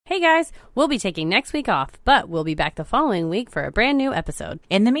Hey guys, we'll be taking next week off, but we'll be back the following week for a brand new episode.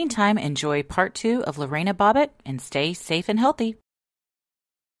 In the meantime, enjoy part 2 of Lorena Bobbitt and stay safe and healthy.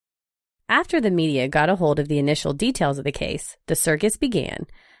 After the media got a hold of the initial details of the case, the circus began,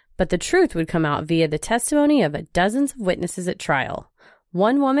 but the truth would come out via the testimony of dozens of witnesses at trial.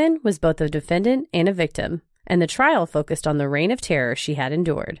 One woman was both a defendant and a victim, and the trial focused on the reign of terror she had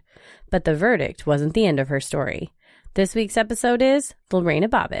endured. But the verdict wasn't the end of her story. This week's episode is Lorena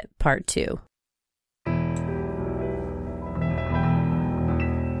Bobbitt, Part 2.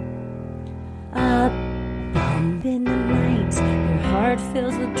 A bump in the night, your heart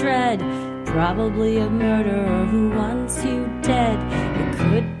fills with dread. Probably a murderer who wants you dead. It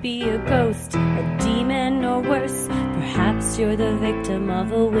could be a ghost, a demon, or worse. Perhaps you're the victim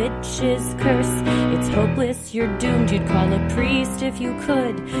of a witch's curse. It's hopeless, you're doomed. You'd call a priest if you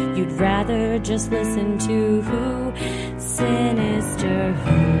could. You'd rather just listen to who? Sinisterhood.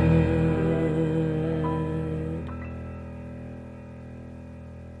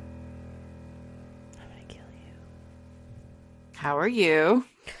 I'm gonna kill you. How are you?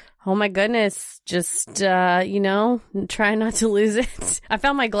 Oh my goodness. Just, trying not to lose it. I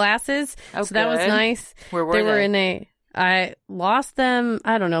found my glasses, Oh, so that was good. nice. Where were they? I lost them,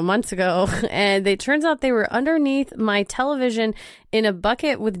 I don't know, months ago, and it turns out they were underneath my television in a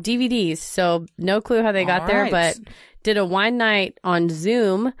bucket with DVDs, so no clue how they got there, but did a wine night on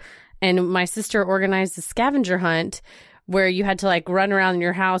Zoom, and my sister organized a scavenger hunt where you had to, run around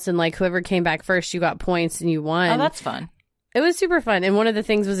your house, and, whoever came back first, you got points, and you won. Oh, that's fun. It was super fun, and one of the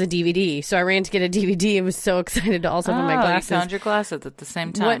things was a DVD. So I ran to get a DVD and was so excited to also put my glasses. You found your glasses at the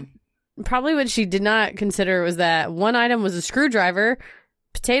same time. Probably what she did not consider was that one item was a screwdriver,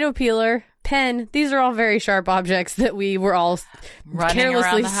 potato peeler, pen. These are all very sharp objects that we were all running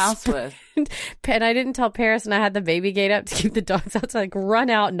carelessly around the house with. And I didn't tell Paris, and I had the baby gate up to keep the dogs out to run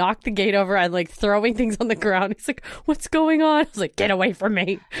out, knock the gate over, and throwing things on the ground. He's like, "What's going on?" I was like, "Get away from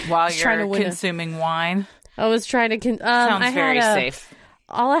me!" While you're consuming wine. I was trying to. Sounds very safe.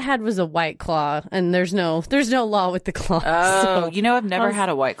 All I had was a White Claw, and there's no law with the claw. Oh, so I've never had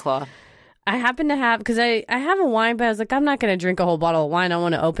a White Claw. I happen to have, because I have a wine, but I was like, I'm not going to drink a whole bottle of wine. I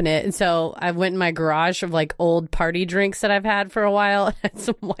want to open it. And so I went in my garage of old party drinks that I've had for a while and had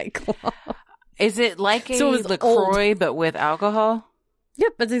some White Claw. Is it like a LaCroix, but with alcohol?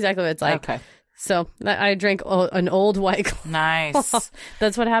 Yep, that's exactly what it's like. Okay. So I drank an old White Claw. Nice.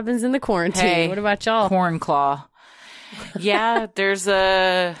 That's what happens in the quarantine. Hey, what about y'all? Corn Claw. Yeah,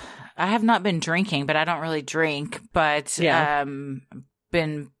 I have not been drinking, but I don't really drink. But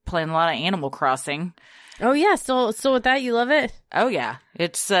been playing a lot of Animal Crossing. Oh yeah, still with that, you love it? Oh yeah,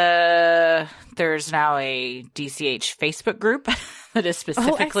 it's there's now a DCH Facebook group that is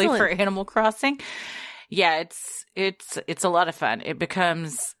specifically for Animal Crossing. Yeah, it's a lot of fun. It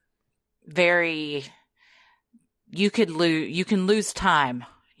becomes very. You can lose time.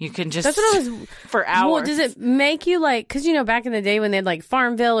 You can just. That's what I was for hours. Well, does it make you because back in the day when they had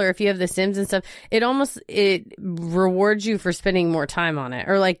Farmville, or if you have The Sims and stuff, it rewards you for spending more time on it,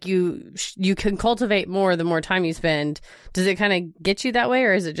 or you can cultivate more the more time you spend. Does it kind of get you that way,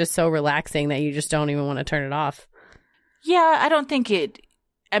 or is it just so relaxing that you just don't even want to turn it off? Yeah, I don't think it.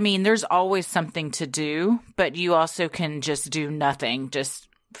 I mean, there's always something to do, but you also can just do nothing, just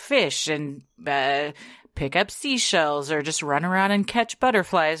fish and pick up seashells or just run around and catch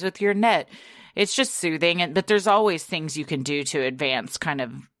butterflies with your net. It's just soothing, but there's always things you can do to advance kind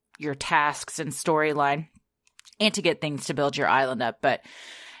of your tasks and storyline and to get things to build your island up. But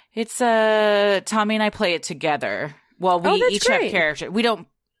it's Tommy and I play it together. Well, we each have characters. We don't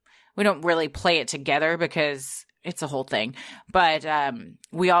really play it together because it's a whole thing. But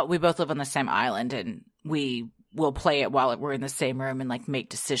we both live on the same island, and we'll play it while we're in the same room and make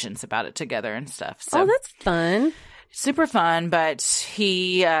decisions about it together and stuff. So that's fun. Super fun. But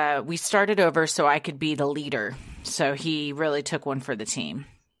we started over so I could be the leader. So he really took one for the team.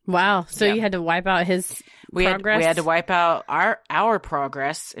 Wow. So you had to wipe out his progress? We had to wipe out our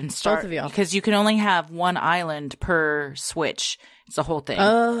progress and start. Both of y'all. Because you can only have one island per switch. It's the whole thing.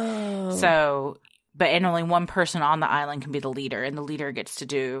 Oh. So, and only one person on the island can be the leader, and the leader gets to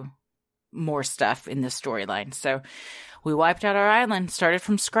do more stuff in the storyline. So we wiped out our island, started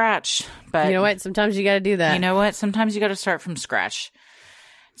from scratch. But you know what? Sometimes you got to do that. You know what? Sometimes you got to start from scratch.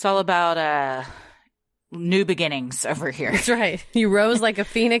 It's all about new beginnings over here. That's right. You rose like a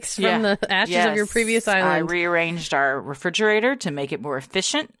phoenix from the ashes of your previous island. I rearranged our refrigerator to make it more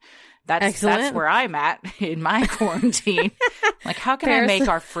efficient. That's where I'm at in my quarantine. How can I make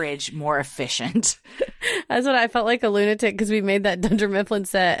our fridge more efficient? That's what I felt like a lunatic, because we made that Dunder Mifflin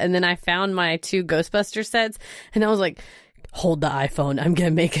set, and then I found my 2 Ghostbuster sets, and I was like, hold the iPhone. I'm going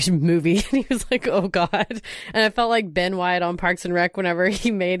to make a movie. And he was like, oh God. And I felt like Ben Wyatt on Parks and Rec whenever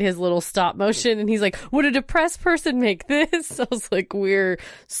he made his little stop motion and he's like, would a depressed person make this? I was like, we're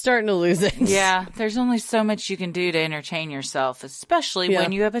starting to lose it. Yeah. There's only so much you can do to entertain yourself, especially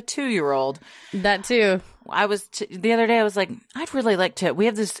when you have a 2-year-old. That too. The other day I was like, I'd really like to, we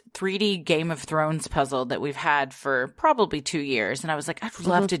have this 3D Game of Thrones puzzle that we've had for probably 2 years. And I was like, I'd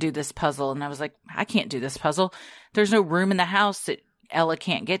love to do this puzzle. And I was like, I can't do this puzzle. There's no room in the house that Ella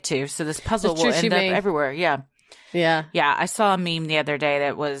can't get to. So this puzzle will end up everywhere. Yeah. Yeah. Yeah. I saw a meme the other day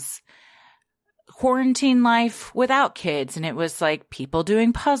that was quarantine life without kids. And it was like people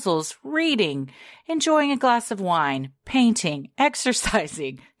doing puzzles, reading, enjoying a glass of wine, painting,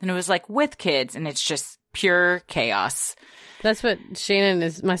 exercising. And it was like with kids. And it's just pure chaos. That's what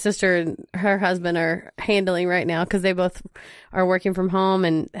Shannon my sister and her husband are handling right now because they both are working from home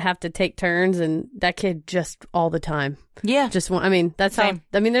and have to take turns, and that kid just all the time. Yeah. That's same.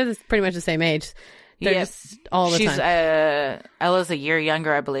 They're pretty much the same age. They're just all the time. Ella's a year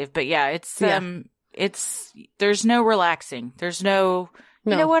younger, I believe. But yeah, there's no relaxing. There's no,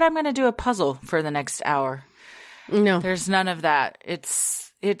 you know what? I'm going to do a puzzle for the next hour. No. There's none of that.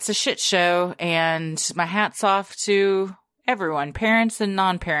 It's a shit show, and my hat's off to everyone, parents and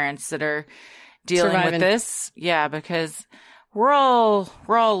non-parents that are dealing with this. Yeah, because we're all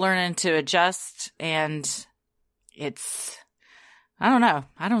learning to adjust, and I don't know.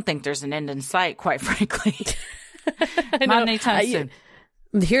 I don't think there's an end in sight, quite frankly. Not anytime soon.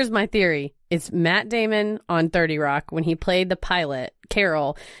 Here's my theory. It's Matt Damon on 30 Rock when he played the pilot,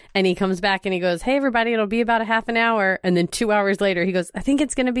 Carol, and he comes back and he goes, hey, everybody, it'll be about a half an hour. And then 2 hours later, he goes, I think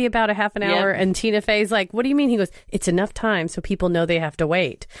it's going to be about a half an hour. And Tina Fey's like, what do you mean? He goes, it's enough time so people know they have to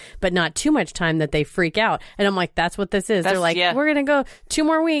wait, but not too much time that they freak out. And I'm like, that's what this is. They're like, we're going to go 2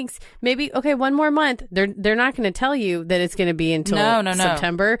 more weeks, maybe, okay, 1 more month. They're not going to tell you that it's going to be until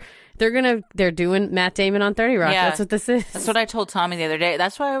September. They're doing Matt Damon on 30 Rock. Yeah. That's what this is. That's what I told Tommy the other day.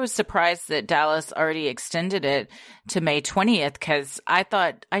 That's why I was surprised that Dallas already extended it to May 20th, because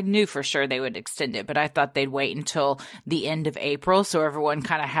I knew for sure they would extend it, but I thought they'd wait until the end of April. So everyone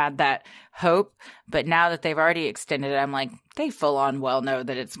kind of had that hope. But now that they've already extended it, I'm like, they full on well know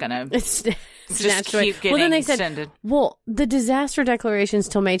that it's going to just keep getting extended. The disaster declaration's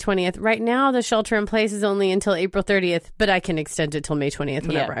till May 20th. Right now, the shelter in place is only until April 30th, but I can extend it till May 20th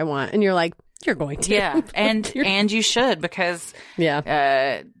whenever I want. And you're like, you're going to. Yeah, and you should, because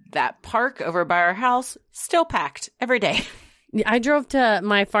that park over by our house, still packed every day. I drove to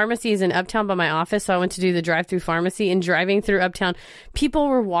my pharmacies in Uptown by my office, so I went to do the drive-through pharmacy, and driving through Uptown, people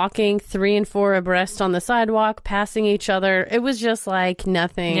were walking 3 and 4 abreast on the sidewalk, passing each other. It was just like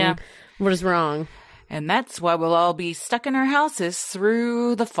nothing was wrong. And that's why we'll all be stuck in our houses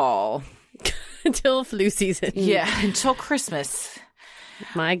through the fall. Until flu season. Yeah, until Christmas.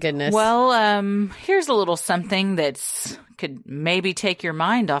 My goodness. Well, here's a little something that's could maybe take your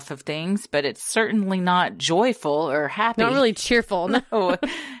mind off of things, but it's certainly not joyful or happy. Not really cheerful. No,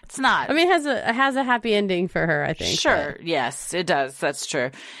 it's not. I mean, it has a happy ending for her, I think. Sure. But. Yes, it does. That's true.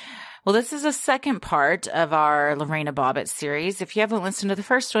 Well, this is a second part of our Lorena Bobbitt series. If you haven't listened to the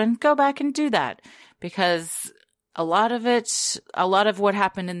first one, go back and do that, because a lot of what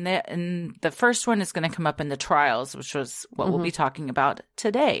happened in the first one is going to come up in the trials, which was what we'll be talking about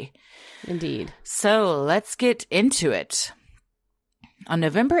today. Indeed. So let's get into it. On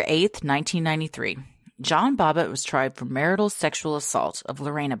November 8th, 1993, John Bobbitt was tried for marital sexual assault of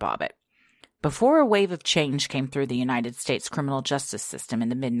Lorena Bobbitt. Before a wave of change came through the United States criminal justice system in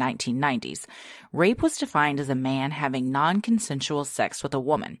the mid-1990s, rape was defined as a man having non-consensual sex with a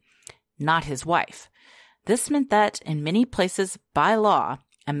woman, not his wife. This meant that, in many places, by law,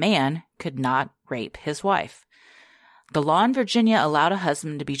 a man could not rape his wife. The law in Virginia allowed a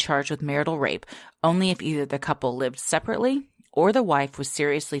husband to be charged with marital rape only if either the couple lived separately or the wife was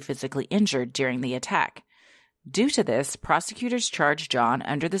seriously physically injured during the attack. Due to this, prosecutors charged John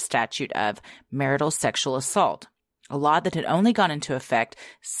under the statute of marital sexual assault, a law that had only gone into effect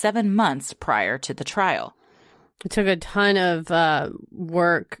 7 months prior to the trial. It took a ton of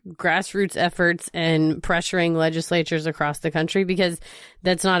work, grassroots efforts, and pressuring legislatures across the country, because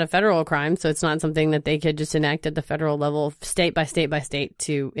that's not a federal crime. So it's not something that they could just enact at the federal level, state by state by state,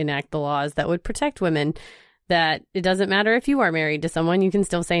 to enact the laws that would protect women. That it doesn't matter if you are married to someone, you can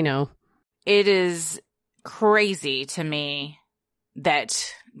still say no. It is crazy to me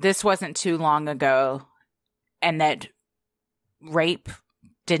that this wasn't too long ago and that rape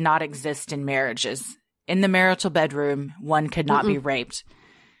did not exist in marriages. In the marital bedroom, one could not be raped.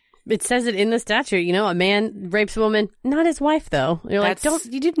 it says it in the statute. A man rapes a woman, not his wife, though. You're like,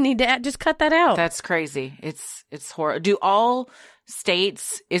 you didn't need to just cut that out. That's crazy. It's horrible. Do all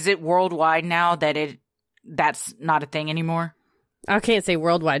states, is it worldwide now that that's not a thing anymore? I can't say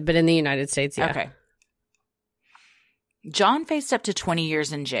worldwide, but in the United States, yeah. Okay. John faced up to 20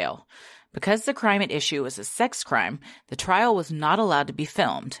 years in jail. Because the crime at issue was a sex crime, the trial was not allowed to be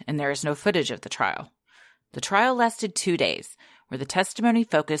filmed, and there is no footage of the trial. The trial lasted 2 days, where the testimony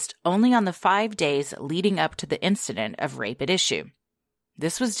focused only on the 5 days leading up to the incident of rape at issue.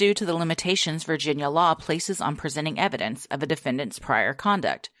 This was due to the limitations Virginia law places on presenting evidence of a defendant's prior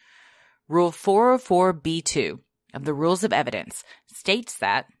conduct. Rule 404b2 of the Rules of Evidence states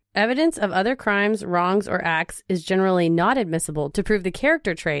that evidence of other crimes, wrongs, or acts is generally not admissible to prove the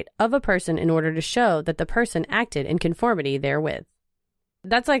character trait of a person in order to show that the person acted in conformity therewith.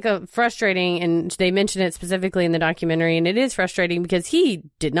 That's like a frustrating, and they mention it specifically in the documentary, and it is frustrating because he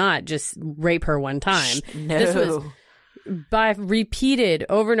did not just rape her one time. No. This was by repeated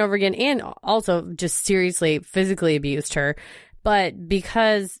over and over again, and also just seriously physically abused her. But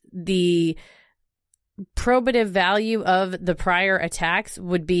because the probative value of the prior attacks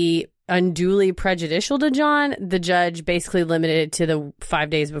would be unduly prejudicial to John, the judge basically limited it to the 5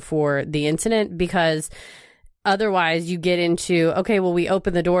 days before the incident, because otherwise you get into, okay, well, we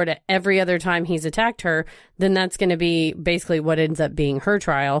open the door to every other time he's attacked her, then that's going to be basically what ends up being her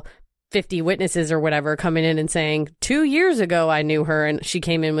trial. 50 witnesses or whatever coming in and saying, 2 years ago I knew her and she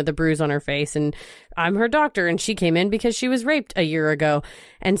came in with a bruise on her face, and I'm her doctor and she came in because she was raped a year ago.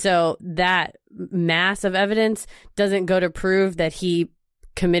 And so that mass of evidence doesn't go to prove that he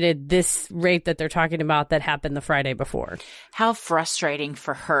committed this rape that they're talking about that happened the Friday before. How frustrating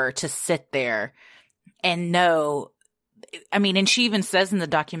for her to sit there and know. I mean, and she even says in the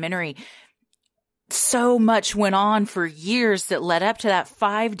documentary, so much went on for years that led up to that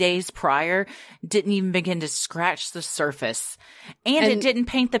 5 days prior, didn't even begin to scratch the surface. And it didn't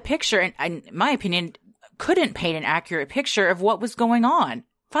paint the picture, and in my opinion, couldn't paint an accurate picture of what was going on.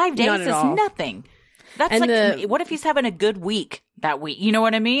 5 days is nothing. That's like, what if he's having a good week that week? You know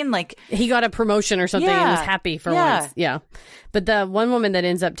what I mean? Like, he got a promotion or something and was happy for once. Yeah. But the one woman that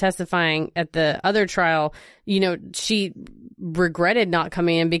ends up testifying at the other trial, she regretted not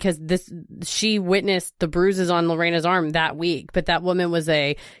coming in because she witnessed the bruises on Lorena's arm that week. But that woman was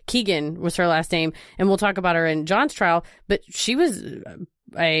Keegan was her last name. And we'll talk about her in John's trial. But she was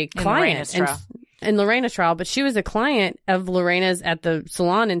a client. In Lorena's trial, but she was a client of Lorena's at the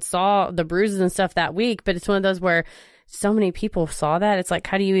salon and saw the bruises and stuff that week. But it's one of those where so many people saw that. It's like,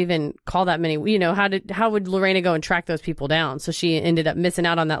 how do you even call that many? How would Lorena go and track those people down? So she ended up missing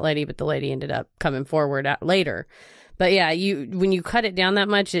out on that lady, but the lady ended up coming forward later. But yeah, when you cut it down that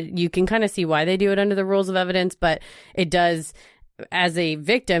much, you can kind of see why they do it under the rules of evidence. But it does, as a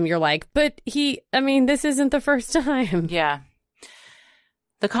victim, you're like, but this isn't the first time. Yeah.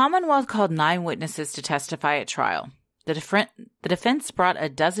 The Commonwealth called 9 witnesses to testify at trial. The defense brought a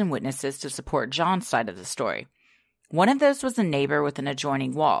dozen witnesses to support John's side of the story. One of those was a neighbor with an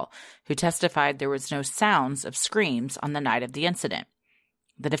adjoining wall, who testified there was no sounds of screams on the night of the incident.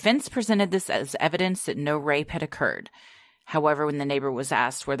 The defense presented this as evidence that no rape had occurred. However, when the neighbor was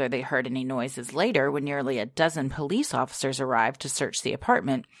asked whether they heard any noises later when nearly a dozen police officers arrived to search the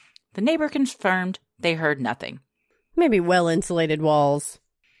apartment, the neighbor confirmed they heard nothing. Maybe well-insulated walls.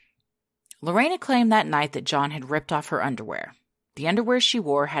 Lorena claimed that night that John had ripped off her underwear. The underwear she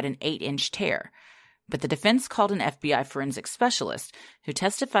wore had an 8-inch tear, but the defense called an FBI forensic specialist who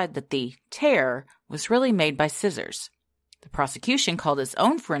testified that the tear was really made by scissors. The prosecution called its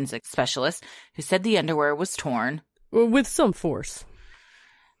own forensic specialist who said the underwear was torn with some force.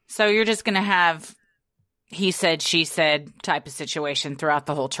 So you're just going to have he said, she said type of situation throughout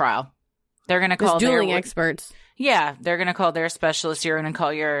the whole trial. They're going to call dueling experts. Yeah, they're going to call their specialist. You're going to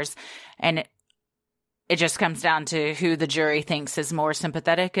call yours. And it just comes down to who the jury thinks is more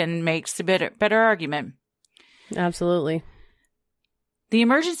sympathetic and makes a better argument. Absolutely. The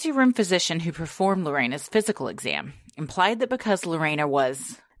emergency room physician who performed Lorena's physical exam implied that because Lorena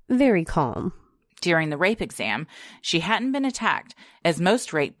was very calm during the rape exam, she hadn't been attacked, as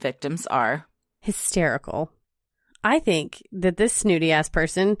most rape victims are hysterical. I think that this snooty-ass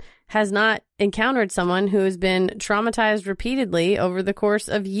person has not encountered someone who has been traumatized repeatedly over the course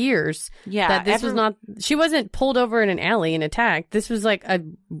of years. Yeah. That this was not, she wasn't pulled over in an alley and attacked. This was like a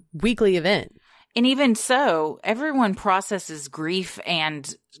weekly event. And even so, everyone processes grief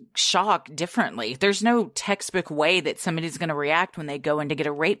and shock differently. There's no textbook way that somebody's going to react when they go in to get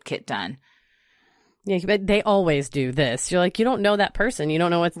a rape kit done. Yeah, but they always do this. You're like, you don't know that person. You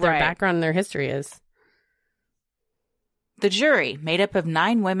don't know what their background and their history is. The jury, made up of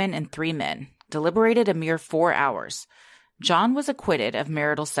 9 women and 3 men, deliberated a mere 4 hours. John was acquitted of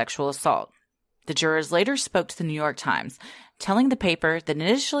marital sexual assault. The jurors later spoke to the New York Times, telling the paper that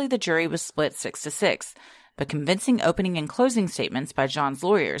initially the jury was split 6-6, but convincing opening and closing statements by John's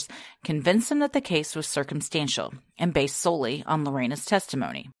lawyers convinced them that the case was circumstantial and based solely on Lorena's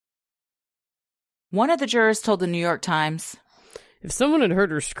testimony. One of the jurors told the New York Times, "If someone had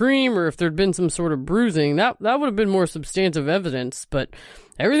heard her scream or if there'd been some sort of bruising, that would have been more substantive evidence, but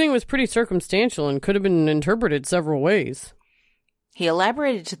everything was pretty circumstantial and could have been interpreted several ways." He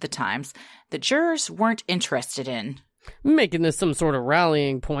elaborated to the Times that jurors weren't interested in making this some sort of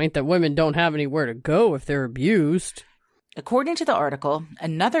rallying point that women don't have anywhere to go if they're abused. According to the article,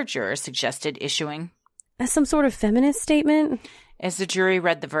 another juror suggested issuing As some sort of feminist statement? As the jury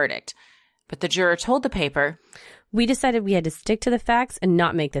read the verdict. But the juror told the paper, "We decided we had to stick to the facts and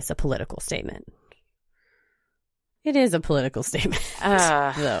not make this a political statement." It is a political statement,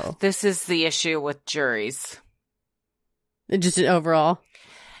 though. This is the issue with juries. Just overall?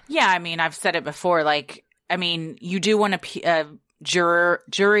 Yeah, I mean, I've said it before, you do want a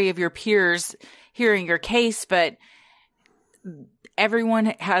jury of your peers hearing your case, but everyone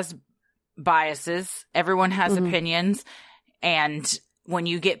has biases. Everyone has opinions. And when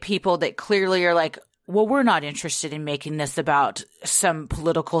you get people that clearly are like, well, we're not interested in making this about some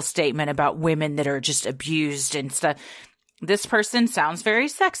political statement about women that are just abused and stuff. This person sounds very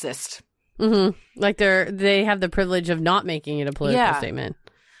sexist. Mm-hmm. Like they have the privilege of not making it a political statement.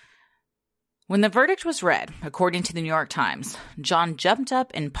 When the verdict was read, according to the New York Times, John jumped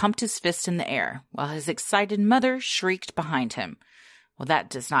up and pumped his fist in the air, while his excited mother shrieked behind him. Well, that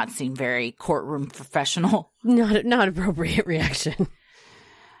does not seem very courtroom professional. Not appropriate reaction.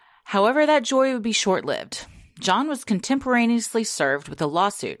 However, that joy would be short-lived. John was contemporaneously served with a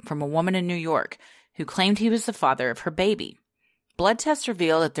lawsuit from a woman in New York who claimed he was the father of her baby. Blood tests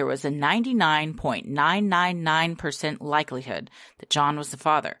revealed that there was a 99.999% likelihood that John was the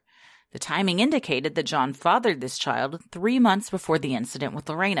father. The timing indicated that John fathered this child 3 months before the incident with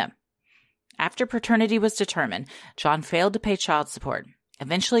Lorena. After paternity was determined, John failed to pay child support,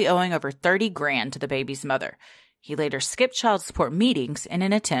 eventually owing over $30,000 to the baby's mother. He later skipped child support meetings in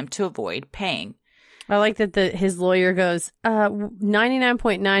an attempt to avoid paying. I like that his lawyer goes,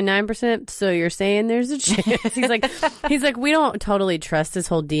 99.99%, so you're saying there's a chance. He's like, we don't totally trust this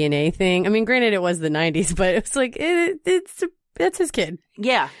whole DNA thing. I mean, granted, it was the 90s, but it's like, that's his kid.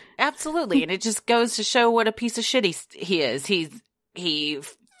 Yeah, absolutely. And it just goes to show what a piece of shit he is. He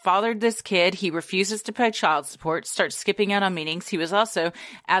fathered this kid. He refuses to pay child support, starts skipping out on meetings. He was also,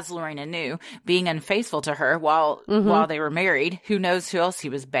 as Lorena knew, being unfaithful to her while they were married. Who knows who else he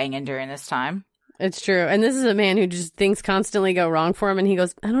was banging during this time. It's true. And this is a man who just things constantly go wrong for him. And he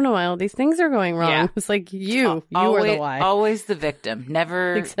goes, I don't know why all these things are going wrong. Yeah. It's like you are the why. Always the victim.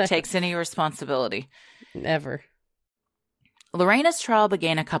 Never takes any responsibility. Never. Lorena's trial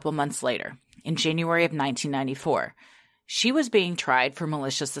began a couple months later, in January of 1994. She was being tried for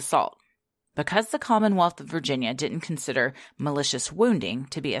malicious assault. Because the Commonwealth of Virginia didn't consider malicious wounding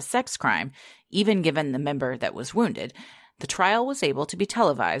to be a sex crime, even given the member that was wounded, the trial was able to be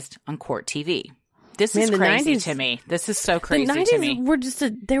televised on court TV. This is crazy to me. This is so crazy to me. The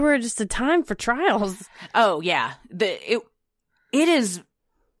 90s they were just a time for trials. Oh, yeah. It is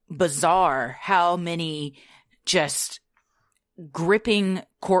bizarre how many just gripping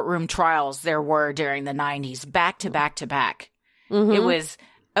courtroom trials there were during the 90s, back to back to back. Mm-hmm. It was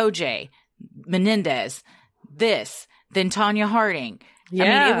OJ, Menendez, then Tanya Harding. Yeah. I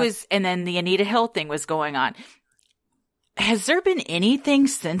mean, it was, and then the Anita Hill thing was going on. Has there been anything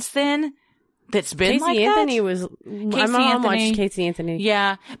since then that's been Casey like Anthony that? My mom watched Casey Anthony.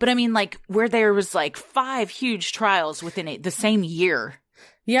 Yeah, but I mean, like, where there was like 5 huge trials within the same year.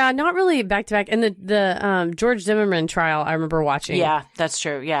 Yeah, not really back to back. And the George Zimmerman trial, I remember watching. Yeah, that's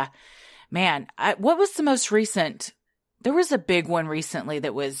true. Yeah, man, what was the most recent? There was a big one recently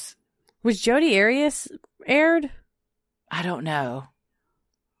that was Jodi Arias aired? I don't know.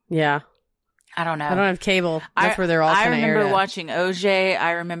 Yeah. I don't know. I don't have cable. That's where they're all kind of aired. I remember watching OJ.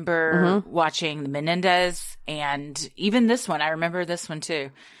 I remember watching the Menendez, and even this one. I remember this one too.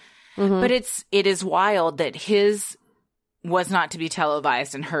 Mm-hmm. But it is wild that his was not to be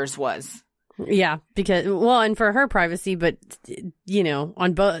televised and hers was. Yeah, because and for her privacy, but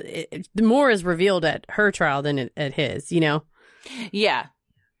on both, more is revealed at her trial than at his. Yeah.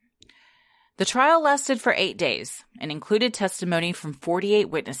 The trial lasted for 8 days and included testimony from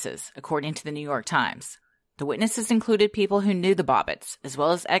 48 witnesses, according to the New York Times. The witnesses included people who knew the Bobbitts, as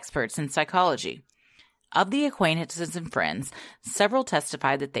well as experts in psychology. Of the acquaintances and friends, several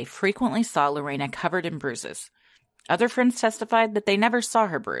testified that they frequently saw Lorena covered in bruises. Other friends testified that they never saw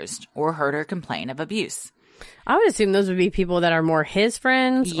her bruised or heard her complain of abuse. I would assume those would be people that are more his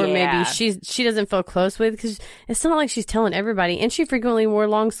friends, or maybe Yeah. she doesn't feel close with, because it's not like she's telling everybody, and she frequently wore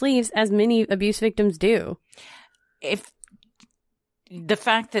long sleeves, as many abuse victims do. If the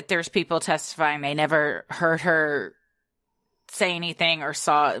fact that there's people testifying they never heard her say anything or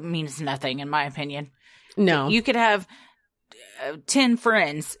saw means nothing, in my opinion. No. You could have 10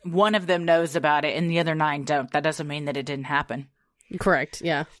 friends, one of them knows about it, and the other 9 don't. That doesn't mean that it didn't happen. Correct,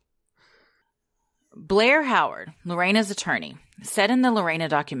 yeah. Blair Howard, Lorena's attorney, said in the Lorena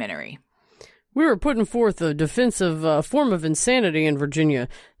documentary, We were putting forth a defensive form of insanity in Virginia.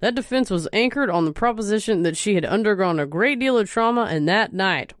 That defense was anchored on the proposition that she had undergone a great deal of trauma, and that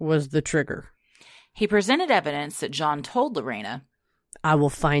night was the trigger. he presented evidence that John told Lorena, I will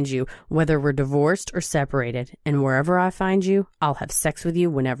find you, whether we're divorced or separated, and wherever I find you, I'll have sex with you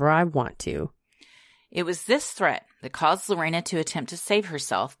whenever I want to. it was this threat that caused Lorena to attempt to save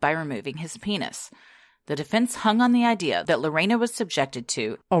herself by removing his penis. The defense hung on the idea that Lorena was subjected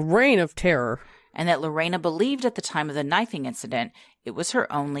to, A reign of terror. and that Lorena believed at the time of the knifing incident it was her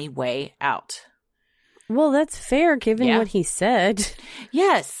only way out. Well, that's fair, given Yeah. what he said.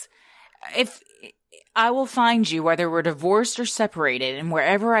 Yes. If I will find you, whether we're divorced or separated, and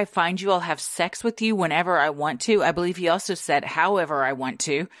wherever I find you, I'll have sex with you whenever I want to. I believe he also said, however I want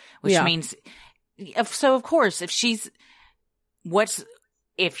to, which Yeah. means, so of course,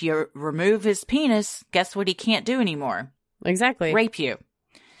 if you remove his penis, guess what he can't do anymore? Exactly. Rape you.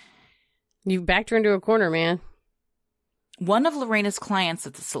 You backed her into a corner, man. One of Lorena's clients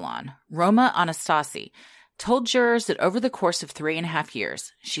at the salon, Roma Anastasi, told jurors that over the course of 3.5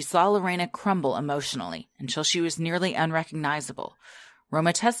 years, she saw Lorena crumble emotionally until she was nearly unrecognizable.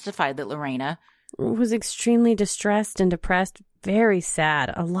 Roma testified that Lorena Was extremely distressed and depressed, very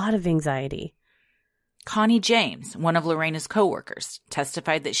sad, a lot of anxiety. Connie James, one of Lorena's coworkers,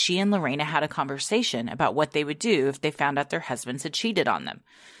 testified that she and Lorena had a conversation about what they would do if they found out their husbands had cheated on them.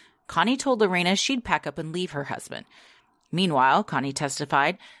 Connie told Lorena she'd pack up and leave her husband. Meanwhile, Connie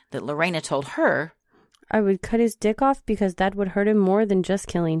testified that Lorena told her, I would cut his dick off because that would hurt him more than just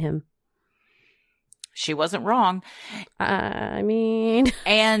killing him. she wasn't wrong. I mean...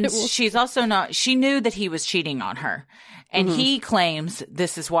 And she's also not, she knew that he was cheating on her. And he claims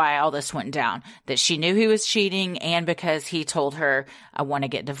this is why all this went down, that she knew he was cheating and because he told her, I want to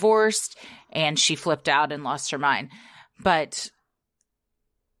get divorced, and she flipped out and lost her mind. But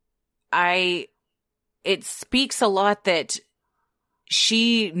it speaks a lot that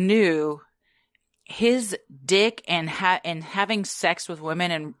she knew his dick and having sex with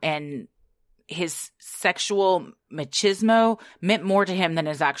women and his sexual machismo meant more to him than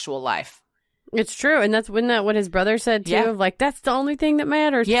his actual life. It's true, and wasn't that what his brother said too? Yeah. Of like, that's the only thing that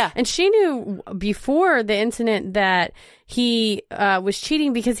matters. Yeah. And she knew before the incident that he was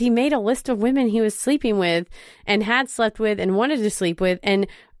cheating because he made a list of women he was sleeping with and had slept with and wanted to sleep with. And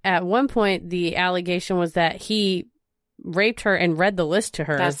at one point, the allegation was that he raped her and read the list to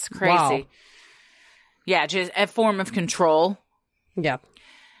her. That's crazy. Wow. Yeah, just a form of control. Yeah.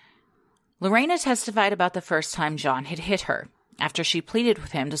 Lorena testified about the first time John had hit her, after she pleaded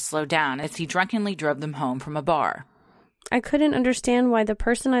with him to slow down as he drunkenly drove them home from a bar. I couldn't understand why the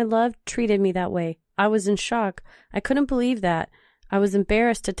person I loved treated me that way. I was in shock. I couldn't believe that. I was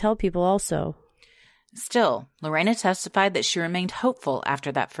embarrassed to tell people also. Still, Lorena testified that she remained hopeful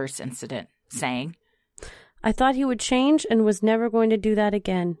after that first incident, saying, I thought he would change and was never going to do that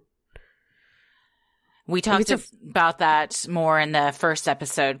again. We talked about that more in the first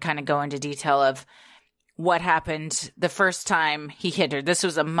episode, kind of go into detail of what happened the first time he hit her. This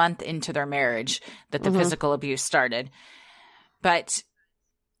was a month into their marriage that the physical abuse started. But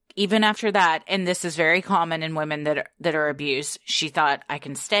even after that, and this is very common in women that are abused, she thought, I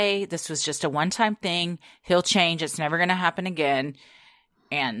can stay. This was just a one-time thing. He'll change. It's never going to happen again.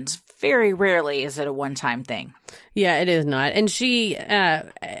 And very rarely is it a one-time thing. Yeah, it is not. And she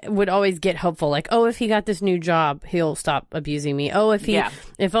would always get hopeful, like, oh, if he got this new job, he'll stop abusing me. Oh,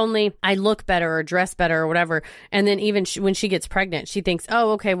 if only I look better or dress better or whatever. And then even when she gets pregnant, she thinks,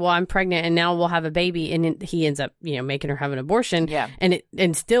 oh, okay, well, I'm pregnant and now we'll have a baby. And then he ends up, making her have an abortion. Yeah.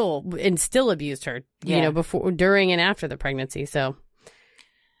 And still abused her, before, during and after the pregnancy. So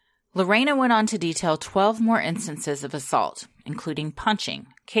Lorena went on to detail 12 more instances of assault, including punching,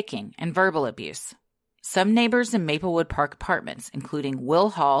 kicking, and verbal abuse. Some neighbors in Maplewood Park Apartments, including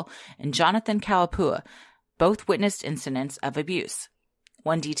Will Hall and Jonathan Kalapua, both witnessed incidents of abuse.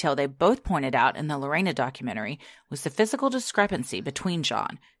 One detail they both pointed out in the Lorena documentary was the physical discrepancy between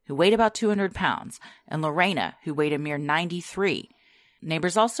John, who weighed about 200 pounds, and Lorena, who weighed a mere 93.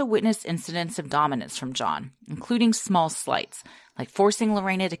 Neighbors also witnessed incidents of dominance from John, including small slights, like forcing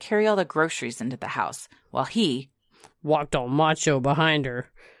Lorena to carry all the groceries into the house, while he walked all macho behind her.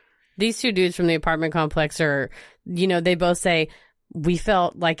 These two dudes from the apartment complex are, they both say, we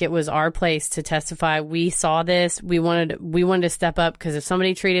felt like it was our place to testify. We saw this. We wanted to step up because if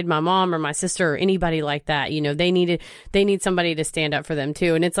somebody treated my mom or my sister or anybody like that, they need somebody to stand up for them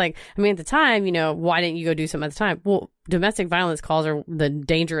too. And it's like, at the time, why didn't you go do something at the time? Well, domestic violence calls are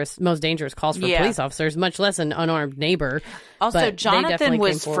the most dangerous calls for police officers, much less an unarmed neighbor. Also, Jonathan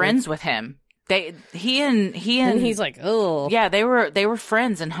was friends with him. He and he's like, oh yeah, they were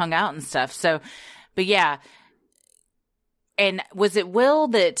friends and hung out and stuff. So, but yeah. And was it Will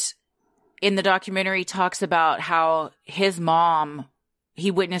that in the documentary talks about how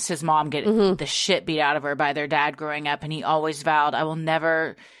he witnessed his mom get the shit beat out of her by their dad growing up, and he always vowed, I will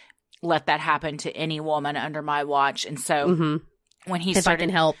never let that happen to any woman under my watch. And so when he started, I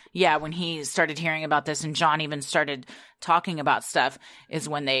can help. Yeah, when he started hearing about this and John even started talking about stuff is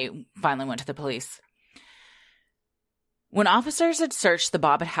when they finally went to the police. When officers had searched the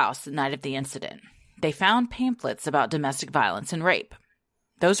Bobbitt house the night of the incident, they found pamphlets about domestic violence and rape.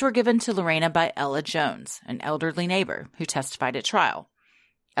 Those were given to Lorena by Ella Jones, an elderly neighbor who testified at trial.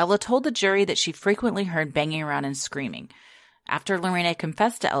 Ella told the jury that she frequently heard banging around and screaming. After Lorena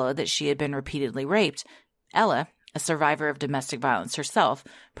confessed to Ella that she had been repeatedly raped, Ella, a survivor of domestic violence herself,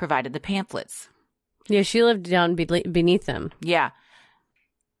 provided the pamphlets. Yeah, she lived down beneath them. Yeah.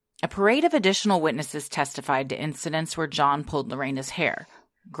 A parade of additional witnesses testified to incidents where John pulled Lorena's hair,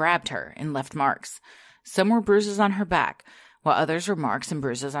 grabbed her, and left marks. Some were bruises on her back, while others were marks and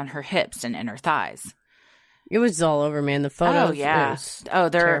bruises on her hips and inner thighs. It was all over, man. The photos. Oh, yeah. They're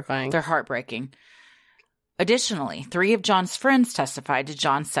terrifying. They're heartbreaking. Additionally, 3 of John's friends testified to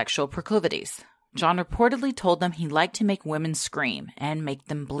John's sexual proclivities. John reportedly told them he liked to make women scream and make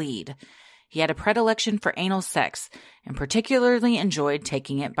them bleed. He had a predilection for anal sex and particularly enjoyed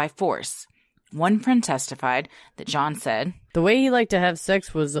taking it by force. One friend testified that John said, the way he liked to have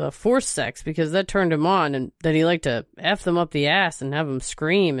sex was forced sex because that turned him on, and that he liked to F them up the ass and have them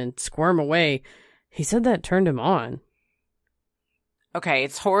scream and squirm away. He said that turned him on. Okay,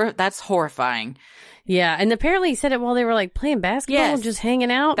 that's horrifying. Yeah, and apparently he said it while they were like playing basketball, just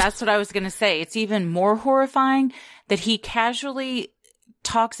hanging out. That's what I was going to say. It's even more horrifying that he casually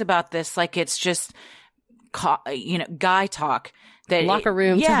talks about this like it's just, guy talk. That locker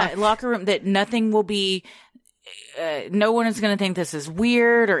room talk. Locker room, that nothing will be, no one is going to think this is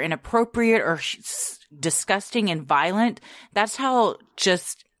weird or inappropriate or disgusting and violent. That's how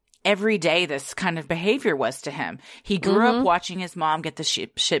just every day this kind of behavior was to him. He grew up watching his mom get the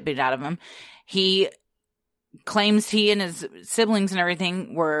shit beat out of him. He claims he and his siblings and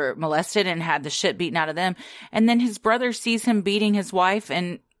everything were molested and had the shit beaten out of them. And then his brother sees him beating his wife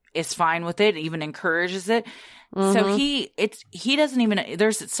and is fine with it, even encourages it. So he doesn't even,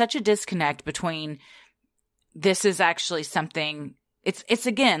 there's such a disconnect between this is actually something, it's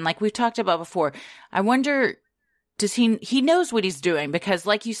again, like we've talked about before. I wonder, does he knows what he's doing, because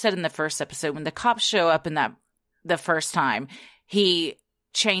like you said in the first episode, when the cops show up in the first time, he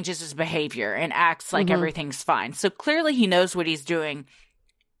changes his behavior and acts like everything's fine. So clearly he knows what he's doing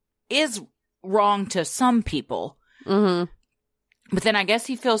is wrong to some people. But then I guess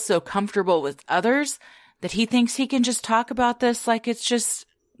he feels so comfortable with others that he thinks he can just talk about this like it's just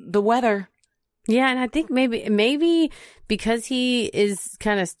the weather. Yeah, and I think maybe because he is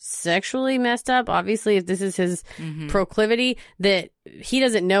kind of sexually messed up, obviously if this is his proclivity, that he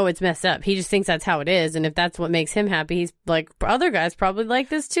doesn't know it's messed up. He just thinks that's how it is, and if that's what makes him happy, he's like, other guys probably like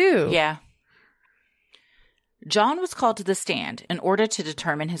this too. Yeah. John was called to the stand in order to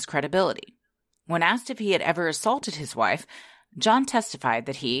determine his credibility. When asked if he had ever assaulted his wife, John testified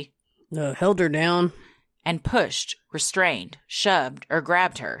that he held her down and pushed, restrained, shoved, or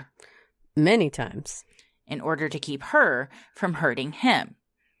grabbed her many times in order to keep her from hurting him.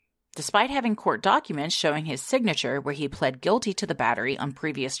 Despite having court documents showing his signature where he pled guilty to the battery on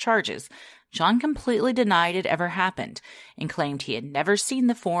previous charges, John completely denied it ever happened and claimed he had never seen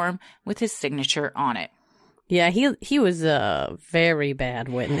the form with his signature on it. Yeah, he was a very bad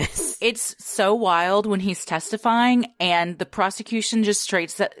witness. It's so wild when he's testifying and the prosecution just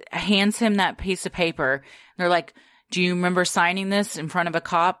hands him that piece of paper. They're like, do you remember signing this in front of a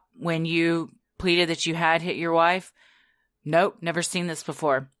cop when you pleaded that you had hit your wife? Nope, never seen this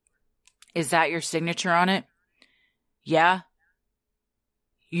before. Is that your signature on it? Yeah.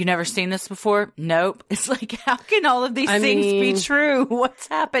 You never seen this before? Nope. It's like, how can all of these things be true? What's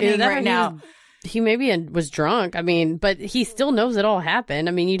happening right now? He maybe was drunk. But he still knows it all happened.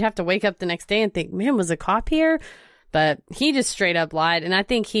 You'd have to wake up the next day and think, man, was a cop here? But he just straight up lied. And I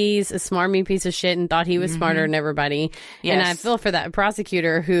think he's a smarmy piece of shit and thought he was smarter than everybody. Yes. And I feel for that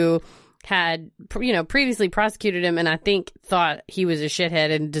prosecutor who had, previously prosecuted him and I think thought he was a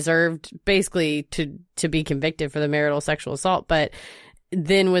shithead and deserved basically to be convicted for the marital sexual assault, but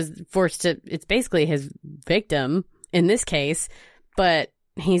then was forced to, it's basically his victim in this case, but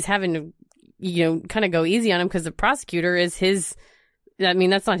he's having to, kind of go easy on him because the prosecutor is his,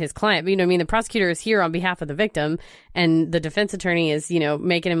 that's not his client, but the prosecutor is here on behalf of the victim and the defense attorney is,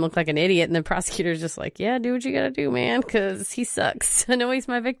 making him look like an idiot. And the prosecutor's just like, yeah, do what you gotta do, man, because he sucks. I know he's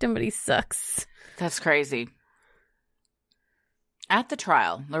my victim, but he sucks. That's crazy. At the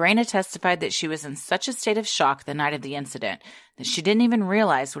trial, Lorena testified that she was in such a state of shock the night of the incident that she didn't even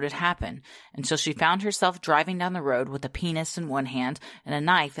realize what had happened until she found herself driving down the road with a penis in one hand and a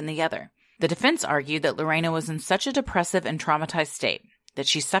knife in the other. The defense argued that Lorena was in such a depressive and traumatized state that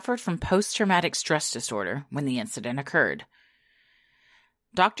she suffered from post-traumatic stress disorder when the incident occurred.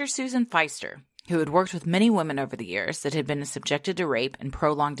 Dr. Susan Feister, who had worked with many women over the years that had been subjected to rape and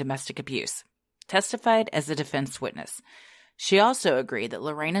prolonged domestic abuse, testified as a defense witness. She also agreed that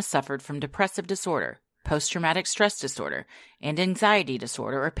Lorena suffered from depressive disorder, post-traumatic stress disorder, and anxiety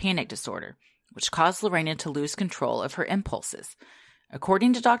disorder or panic disorder, which caused Lorena to lose control of her impulses.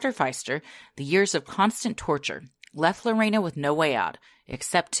 According to Dr. Feister, the years of constant torture left Lorena with no way out,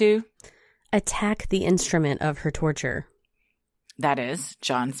 except to attack the instrument of her torture. That is,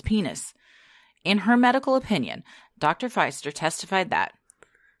 John's penis. In her medical opinion, Dr. Feister testified that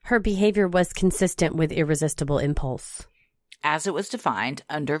her behavior was consistent with irresistible impulse, as it was defined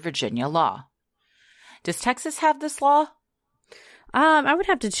under Virginia law. Does Texas have this law? I would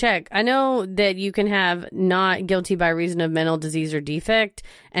have to check. I know that you can have not guilty by reason of mental disease or defect,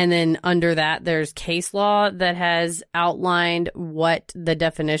 and then under that, there's case law that has outlined what the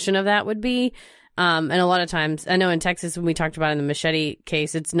definition of that would be. And a lot of times, I know in Texas, when we talked about in the machete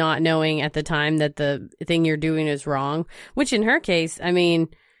case, it's not knowing at the time that the thing you're doing is wrong, which in her case,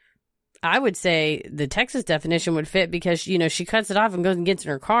 I would say the Texas definition would fit because, she cuts it off and goes and gets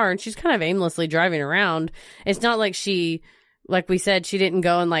in her car and she's kind of aimlessly driving around. It's not like like we said, she didn't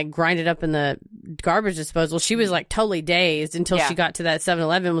go and grind it up in the garbage disposal. She was totally dazed until she got to that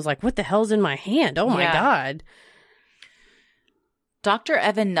 7-Eleven and was like, what the hell's in my hand? Oh my God. Dr.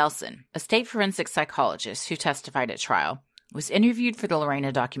 Evan Nelson, a state forensic psychologist who testified at trial, was interviewed for the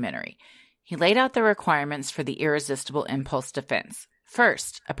Lorena documentary. He laid out the requirements for the irresistible impulse defense.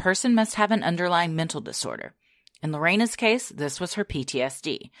 First, a person must have an underlying mental disorder. In Lorena's case, this was her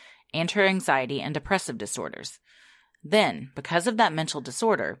PTSD and her anxiety and depressive disorders. Then, because of that mental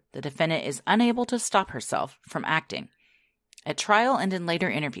disorder, the defendant is unable to stop herself from acting. At trial and in later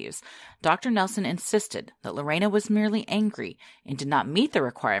interviews, Dr. Nelson insisted that Lorena was merely angry and did not meet the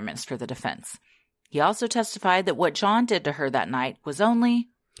requirements for the defense. He also testified that what John did to her that night was only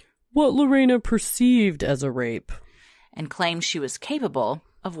what Lorena perceived as a rape, and claimed she was capable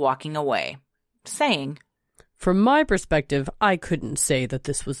of walking away, saying, from my perspective, I couldn't say that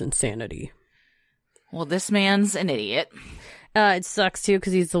this was insanity. Well, this man's an idiot. It sucks, too,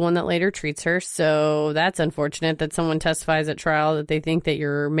 because he's the one that later treats her. So that's unfortunate that someone testifies at trial that they think that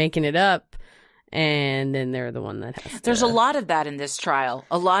you're making it up, and then they're the one that has to. There's a lot of that in this trial.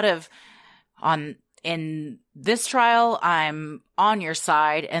 A lot of, in this trial, I'm on your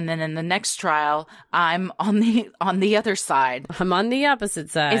side, and then in the next trial, I'm on the other side. I'm on the opposite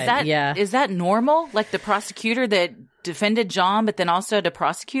side. Is that normal? Like the prosecutor that defended John, but then also had to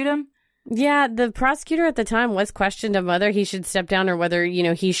prosecute him? Yeah, the prosecutor at the time was questioned of whether he should step down or whether,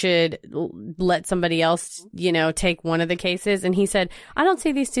 he should let somebody else, take one of the cases. And he said, I don't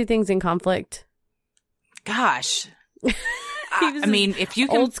see these two things in conflict. Gosh. If you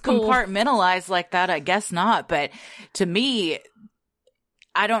can compartmentalize like that, I guess not. But to me,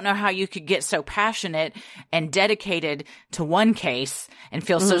 I don't know how you could get so passionate and dedicated to one case and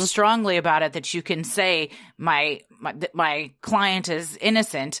feel so strongly about it that you can say my client is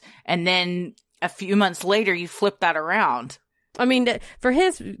innocent, and then a few months later you flip that around. For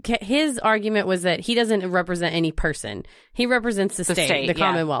his argument was that he doesn't represent any person. He represents the state, the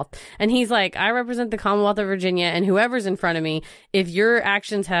Commonwealth. And he's like, I represent the Commonwealth of Virginia, and whoever's in front of me, if your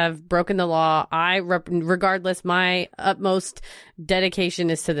actions have broken the law, regardless, my utmost dedication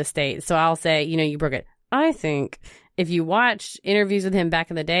is to the state. So I'll say, you broke it. I think if you watch interviews with him back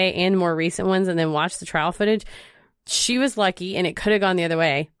in the day and more recent ones and then watch the trial footage, she was lucky and it could have gone the other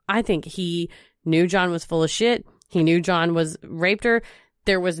way. I think he knew John was full of shit. He knew John was raped her.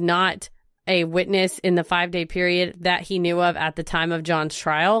 There was not a witness in the 5-day period that he knew of at the time of John's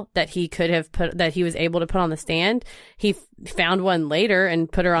trial that he could have that he was able to put on the stand. He found one later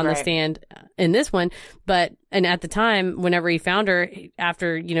and put her on the stand in this one. And at the time, whenever he found her,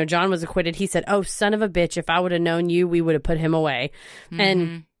 after, John was acquitted, he said, "Oh, son of a bitch, if I would have known you, we would have put him away." Mm-hmm.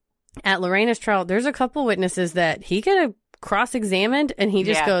 And at Lorena's trial, there's a couple witnesses that he could have cross-examined, and he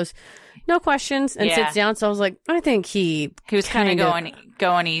just goes, "No questions," and sits down. So I was like, I think he was kind of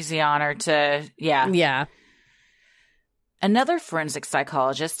going easy on her to, Yeah. Another forensic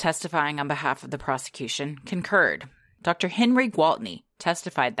psychologist testifying on behalf of the prosecution concurred. Dr. Henry Gwaltney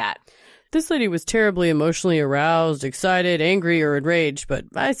testified that this lady was terribly emotionally aroused, excited, angry, or enraged, but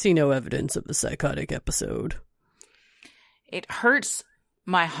I see no evidence of a psychotic episode. It hurts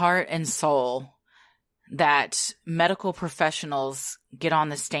my heart and soul that medical professionals get on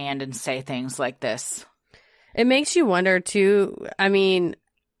the stand and say things like this. It makes you wonder, too. I mean,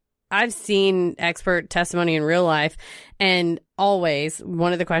 I've seen expert testimony in real life, and always,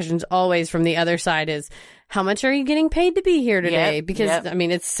 one of the questions always from the other side is, how much are you getting paid to be here today? Because, I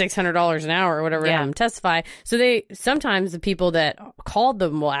mean, it's $600 an hour or whatever to have them testify. So sometimes the people that called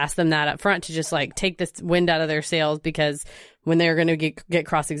them will ask them that up front to just like take this wind out of their sails, because when they're going to get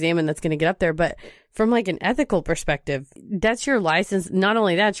cross-examined, that's going to get up there. But from like an ethical perspective, that's your license. Not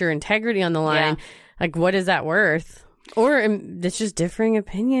only that, your integrity on the line. Yeah. Like, what is that worth? Or it's just differing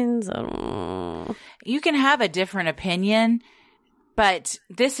opinions. I don't know. You can have a different opinion, but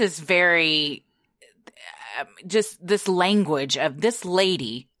this is very just this language of this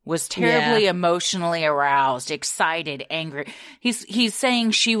lady was terribly emotionally aroused, excited, angry. He's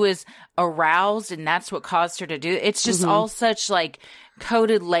saying she was aroused and that's what caused her to do it. It's just all such like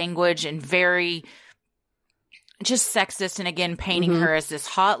coded language and very just sexist, and again painting her as this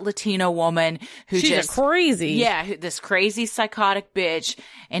hot Latino woman who's just crazy. Yeah, this crazy psychotic bitch,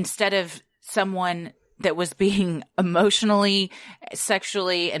 instead of someone that was being emotionally,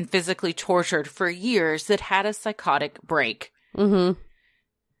 sexually, and physically tortured for years that had a psychotic break. Mm-hmm.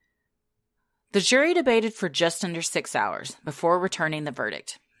 The jury debated for just under 6 hours before returning the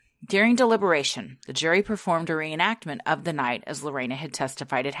verdict. During deliberation, the jury performed a reenactment of the night as Lorena had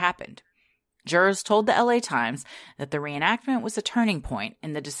testified it happened. Jurors told the LA Times that the reenactment was a turning point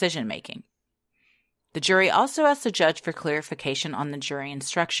in the decision-making. The jury also asked the judge for clarification on the jury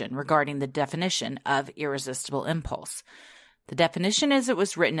instruction regarding the definition of irresistible impulse. The definition, as it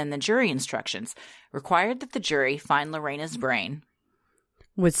was written in the jury instructions, required that the jury find Lorena's brain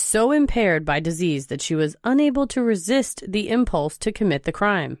was so impaired by disease that she was unable to resist the impulse to commit the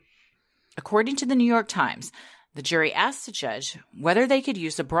crime. According to the New York Times, the jury asked the judge whether they could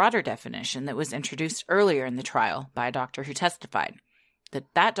use a broader definition that was introduced earlier in the trial by a doctor who testified.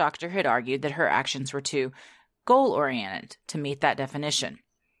 That doctor had argued that her actions were too goal-oriented to meet that definition.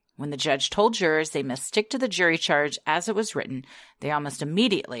 When the judge told jurors they must stick to the jury charge as it was written, they almost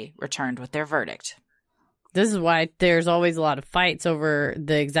immediately returned with their verdict. This is why there's always a lot of fights over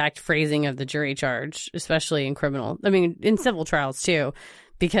the exact phrasing of the jury charge, especially in criminal. I mean, in civil trials too,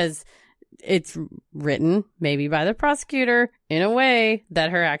 because it's written maybe by the prosecutor in a way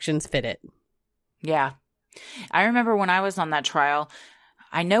that her actions fit it. Yeah. I remember when I was on that trial,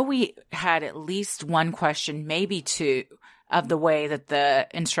 I know we had at least one question, maybe two, of the way that the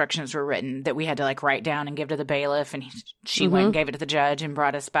instructions were written that we had to like write down and give to the bailiff, and she went and gave it to the judge and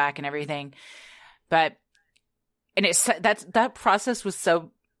brought us back and everything. But and that process was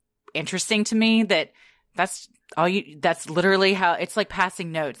so interesting to me that's literally how it's like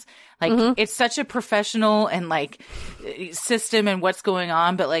passing notes. Like it's such a professional and like system and what's going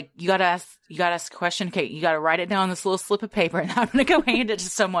on, but like you gotta ask a question. Okay, you gotta write it down on this little slip of paper, and I'm gonna go hand it to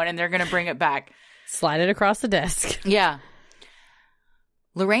someone and they're gonna bring it back. Slide it across the desk. Yeah.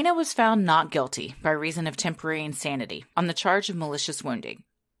 Lorena was found not guilty by reason of temporary insanity on the charge of malicious wounding.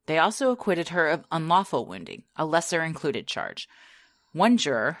 They also acquitted her of unlawful wounding, a lesser included charge. One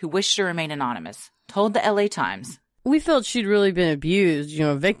juror, who wished to remain anonymous, told the LA Times, "We felt she'd really been abused,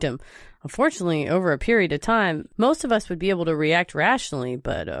 a victim. Unfortunately, over a period of time, most of us would be able to react rationally,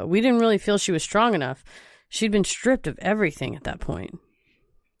 but we didn't really feel she was strong enough. She'd been stripped of everything at that point."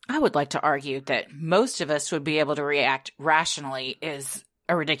 I would like to argue that most of us would be able to react rationally is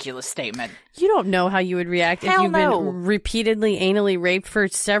a ridiculous statement. You don't know how you would react if you've been repeatedly anally raped for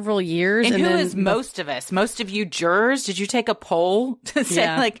several years. And who is most of us? Most of you jurors? Did you take a poll to say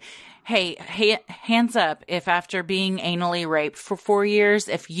like, hey, hands up if after being anally raped for 4 years,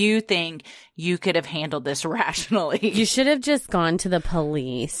 if you think you could have handled this rationally? You should have just gone to the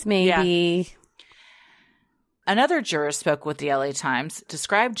police, maybe. Yeah. Another juror spoke with the LA Times,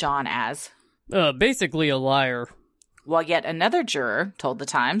 described John as basically a liar. While yet another juror told the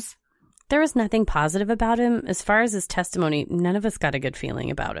Times, There was nothing positive about him. As far as his testimony, none of us got a good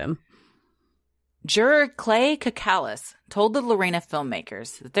feeling about him. Juror Clay Kakalis told the Lorena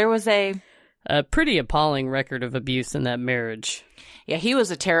filmmakers that there was a pretty appalling record of abuse in that marriage. Yeah, he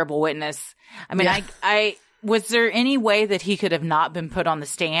was a terrible witness. I mean, Yeah. I was there any way that he could have not been put on the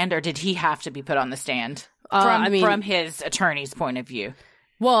stand, or did he have to be put on the stand from his attorney's point of view?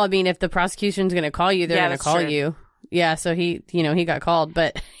 Well, I mean, if the prosecution's going to call you, they're going to that's call true. you. Yeah, so he got called,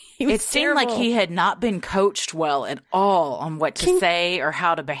 but It seemed like he had not been coached well at all on what to say or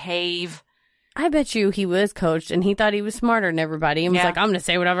how to behave. I bet you he was coached and he thought he was smarter than everybody and was Yeah. like, I'm going to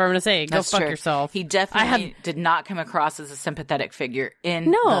say whatever I'm going to say. Go That's fuck true. yourself. He definitely did not come across as a sympathetic figure in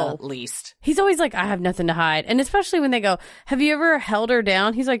the least. He's always like, I have nothing to hide. And especially when they go, have you ever held her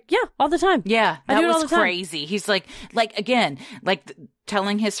down? He's like, yeah, all the time. Yeah, I that do it all was the time. crazy. He's like again,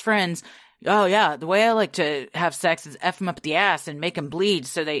 telling his friends, oh yeah, the way I like to have sex is F him up the ass and make him bleed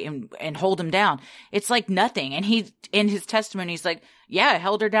so and hold him down. It's like nothing. And he, in his testimony, he's like, yeah, I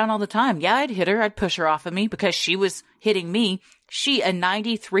held her down all the time. Yeah, I'd hit her. I'd push her off of me because she was hitting me. She, a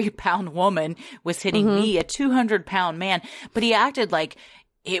 93-pound woman, was hitting me, a 200-pound man. But he acted like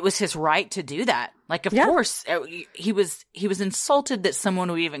it was his right to do that. Like, of course, he was insulted that someone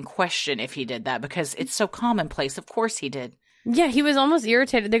would even question if he did that because it's so commonplace. Of course he did. Yeah, he was almost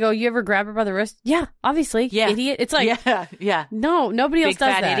irritated. They go, you ever grab her by the wrist? Yeah, obviously. Yeah. Idiot. It's like, yeah. no, nobody else Big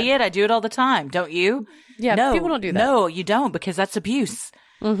does fat that. idiot. I do it all the time. Don't you? Yeah, no, people don't do that. No, you don't, because that's abuse.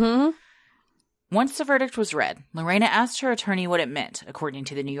 Mm-hmm. Once the verdict was read, Lorena asked her attorney what it meant, according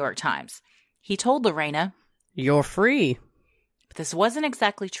to the New York Times. He told Lorena, You're free. but this wasn't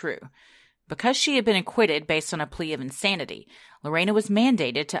exactly true. Because she had been acquitted based on a plea of insanity, Lorena was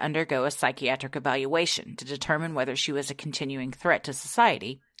mandated to undergo a psychiatric evaluation to determine whether she was a continuing threat to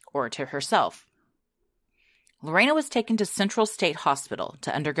society or to herself. Lorena was taken to Central State Hospital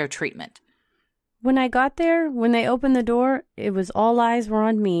to undergo treatment. When I got there, when they opened the door, it was all eyes were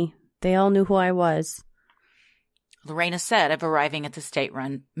on me. They all knew who I was. Lorena said of arriving at the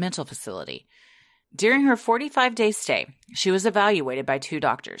state-run mental facility. During her 45-day stay, she was evaluated by 2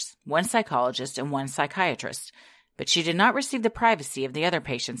 doctors, 1 psychologist and 1 psychiatrist, but she did not receive the privacy of the other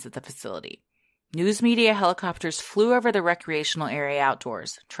patients at the facility. News media helicopters flew over the recreational area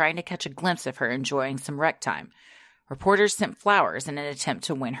outdoors, trying to catch a glimpse of her enjoying some rec time. Reporters sent flowers in an attempt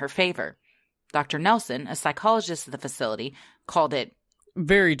to win her favor. Dr. Nelson, a psychologist at the facility, called it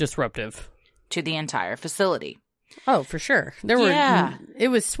Very disruptive. to the entire facility. Oh, for sure. It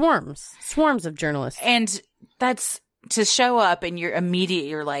was swarms of journalists. And that's to show up and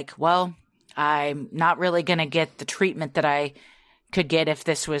you're like, well, I'm not really going to get the treatment that I could get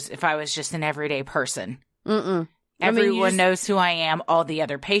if I was just an everyday person. Mm-mm. Everyone knows who I am. All the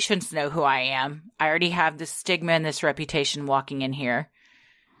other patients know who I am. I already have this stigma and this reputation walking in here.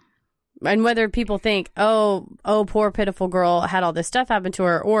 And whether people think, oh, poor pitiful girl had all this stuff happen to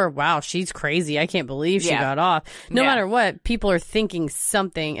her, or wow, she's crazy. I can't believe she got off. No matter what, people are thinking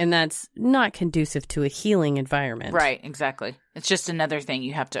something, and that's not conducive to a healing environment. Right, exactly. It's just another thing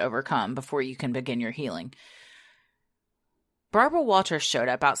you have to overcome before you can begin your healing. Barbara Walters showed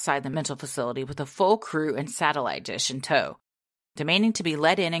up outside the mental facility with a full crew and satellite dish in tow, demanding to be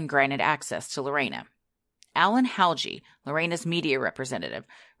let in and granted access to Lorena. Alan Halge, Lorena's media representative,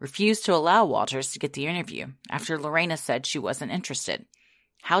 refused to allow Walters to get the interview after Lorena said she wasn't interested.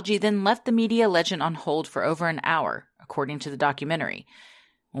 Halge then left the media legend on hold for over an hour, according to the documentary.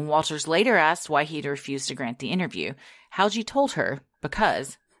 When Walters later asked why he'd refused to grant the interview, Halge told her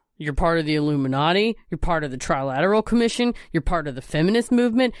because You're part of the Illuminati, you're part of the Trilateral Commission, you're part of the feminist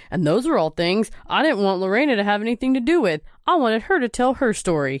movement, and those are all things I didn't want Lorena to have anything to do with. I wanted her to tell her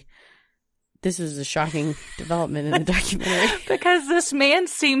story. This is a shocking development in the documentary. because this man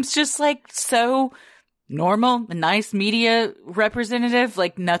seems just like so normal, a nice media representative,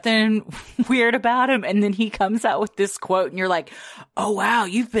 like nothing weird about him. And then he comes out with this quote and you're like, oh, wow,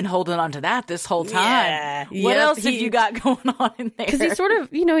 you've been holding on to that this whole time. Yeah. What Yep, else have you got going on in there? Because he sort of,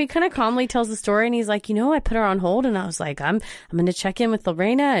 he kind of calmly tells the story, and he's like, I put her on hold, and I was like, I'm going to check in with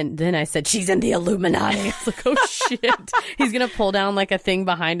Lorena, and then I said, she's in the Illuminati. I was like, oh shit. He's going to pull down like a thing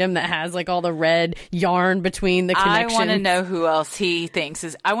behind him that has like all the red yarn between the connections. I want to know who else he thinks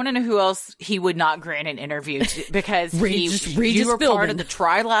is. I want to know who else he would not grant an interview to, because Regis you were part Philbin. of the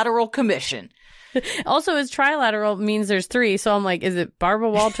Trilateral Commission. Also, his trilateral means there's 3, so I'm like, is it Barbara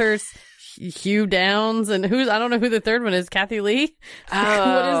Walters, Hugh Downs, and I don't know who the third one is, Kathy Lee?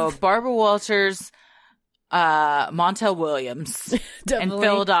 Oh, Barbara Walters, Montel Williams, and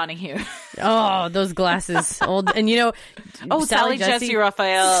Phil Donahue. Oh, those glasses. Old, and Sally Jesse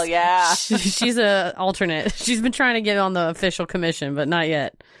Raphael, yeah. She's a alternate. She's been trying to get on the official commission, but not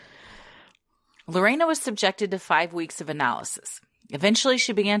yet. Lorena was subjected to 5 weeks of analysis. Eventually,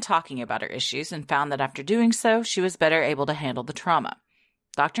 she began talking about her issues and found that after doing so, she was better able to handle the trauma.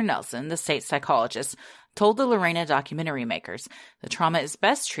 Dr. Nelson, the state psychologist, told the Lorena documentary makers the trauma is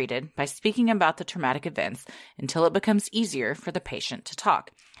best treated by speaking about the traumatic events until it becomes easier for the patient to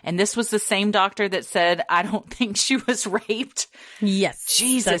talk. And this was the same doctor that said, I don't think she was raped. Yes.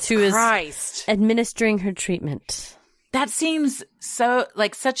 Jesus Christ. Administering her treatment. That seems so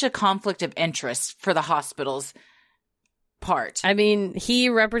like such a conflict of interest for the hospital's part. I mean, he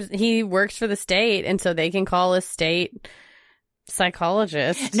works for the state, and so they can call a state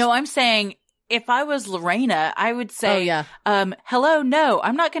psychologist. No, I'm saying if I was Lorena, I would say, oh, yeah. Hello, no,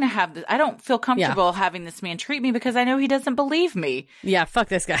 I'm not going to have this. I don't feel comfortable having this man treat me because I know he doesn't believe me. Yeah, fuck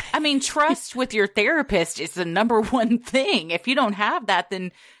this guy. I mean, trust with your therapist is the number one thing. If you don't have that,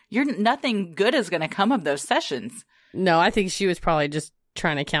 then nothing good is going to come of those sessions. No, I think she was probably just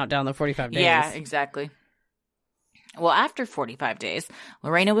trying to count down the 45 days. Yeah, exactly. Well, after 45 days,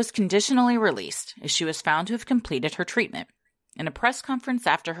 Lorena was conditionally released as she was found to have completed her treatment. In a press conference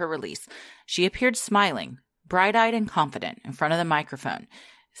after her release, she appeared smiling, bright-eyed and confident in front of the microphone,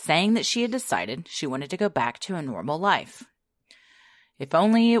 saying that she had decided she wanted to go back to a normal life. If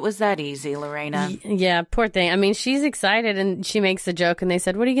only it was that easy, Lorena. Yeah, poor thing. I mean, she's excited, and she makes the joke, and they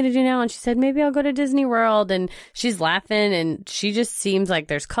said, what are you going to do now? And she said, maybe I'll go to Disney World, and she's laughing, and she just seems like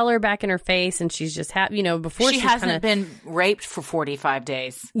there's color back in her face, and she's just happy, before she hasn't been raped for 45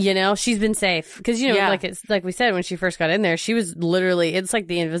 days. She's been safe. Because, like we said, when she first got in there, she was literally, it's like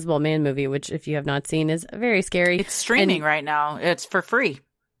the Invisible Man movie, which, if you have not seen, is very scary. It's streaming right now. It's for free.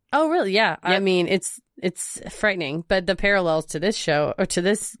 Oh, really? Yeah. Yep. I mean, it's frightening, but the parallels to this show or to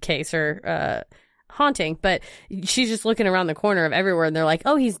this case are haunting. But she's just looking around the corner of everywhere, and they're like,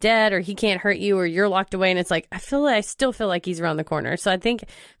 "Oh, he's dead," or "He can't hurt you," or "You're locked away." And it's like, I still feel like he's around the corner. So I think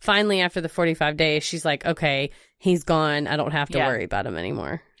finally, after the 45 days, she's like, "Okay, he's gone. I don't have to worry about him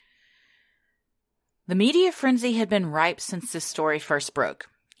anymore." The media frenzy had been ripe since this story first broke,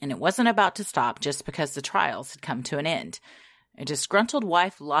 and it wasn't about to stop just because the trials had come to an end. A disgruntled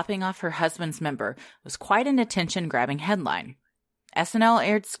wife lopping off her husband's member was quite an attention-grabbing headline. SNL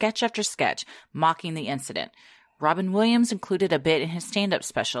aired sketch after sketch mocking the incident. Robin Williams included a bit in his stand-up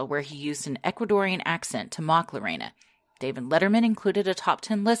special where he used an Ecuadorian accent to mock Lorena. David Letterman included a top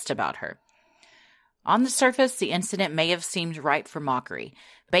 10 list about her. On the surface, the incident may have seemed ripe for mockery.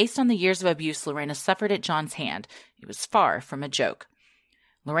 Based on the years of abuse Lorena suffered at John's hand, it was far from a joke.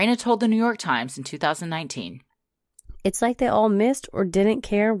 Lorena told the New York Times in 2019, "It's like they all missed or didn't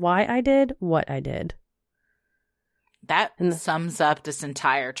care why I did what I did." That sums up this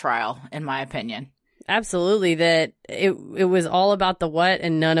entire trial, in my opinion. Absolutely, that it was all about the what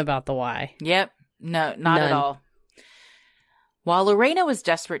and none about the why. Yep. No, not at all. While Lorena was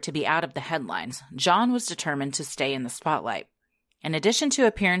desperate to be out of the headlines, John was determined to stay in the spotlight. In addition to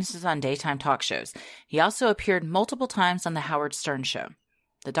appearances on daytime talk shows, he also appeared multiple times on The Howard Stern Show.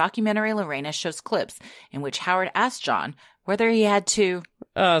 The documentary Lorena shows clips in which Howard asked John whether he had to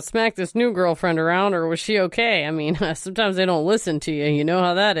smack this new girlfriend around, or was she okay? I mean, sometimes they don't listen to you. You know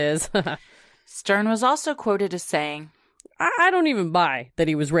how that is. Stern was also quoted as saying, I don't even buy that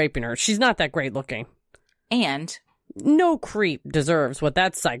he was raping her. She's not that great looking. And no creep deserves what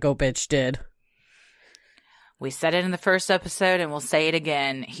that psycho bitch did. We said it in the first episode, and we'll say it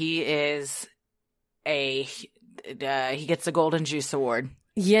again. He is he gets a Golden Juice Award.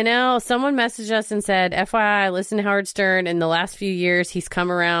 Someone messaged us and said, FYI, I listen to Howard Stern. In the last few years, he's come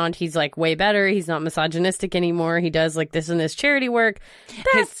around. He's like way better. He's not misogynistic anymore. He does like this and this charity work.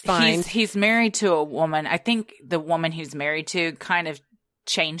 That's fine. He's married to a woman. I think the woman he's married to kind of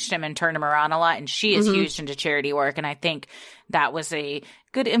changed him and turned him around a lot. And she is huge into charity work. And I think that was a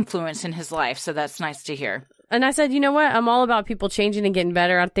good influence in his life. So that's nice to hear. And I said, you know what? I'm all about people changing and getting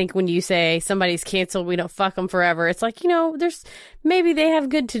better. I think when you say somebody's canceled, we don't fuck them forever. It's like, maybe they have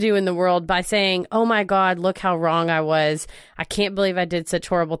good to do in the world by saying, oh my God, look how wrong I was. I can't believe I did such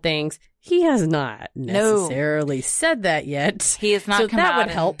horrible things. He has not necessarily said that yet. He has not so come that out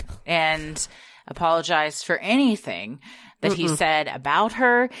would help. And apologized for anything that he said about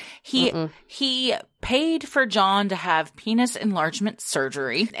her. He paid for John to have penis enlargement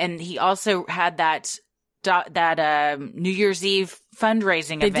surgery. And he also had that New Year's Eve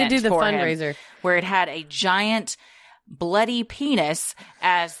fundraising event. They did do the fundraiser him, where it had a giant bloody penis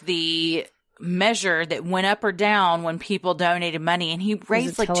as the measure that went up or down when people donated money, and he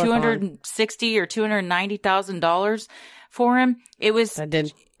raised like $260,000 or $290,000 for him. It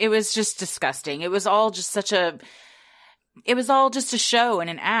was just disgusting. It was all just a show and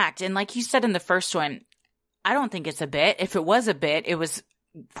an act. And like you said in the first one, I don't think it's a bit. If it was a bit, it was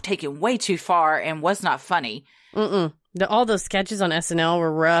taken way too far and was not funny. All those sketches on SNL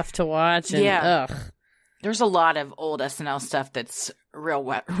were rough to watch. And, ugh. There's a lot of old SNL stuff that's real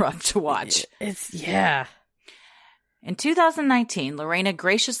rough to watch. Yeah. In 2019, Lorena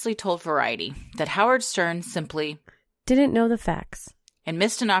graciously told Variety that Howard Stern simply didn't know the facts and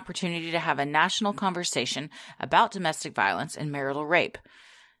missed an opportunity to have a national conversation about domestic violence and marital rape.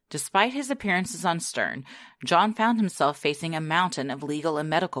 Despite his appearances on Stern, John found himself facing a mountain of legal and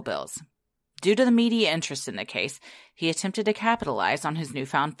medical bills. Due to the media interest in the case, he attempted to capitalize on his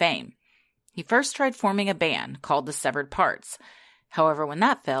newfound fame. He first tried forming a band called the Severed Parts. However, when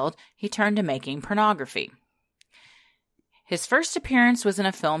that failed, he turned to making pornography. His first appearance was in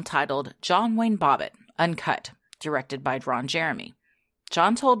a film titled John Wayne Bobbitt, Uncut, directed by Ron Jeremy.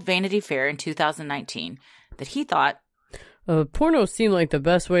 John told Vanity Fair in 2019 that he thought, porno seemed like the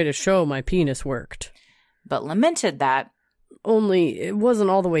best way to show my penis worked. But lamented that, only it wasn't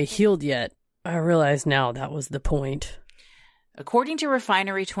all the way healed yet. I realize now that was the point. According to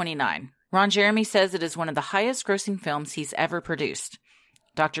Refinery 29, Ron Jeremy says it is one of the highest-grossing films he's ever produced.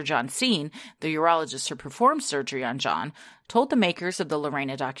 Dr. John Seen, the urologist who performed surgery on John, told the makers of the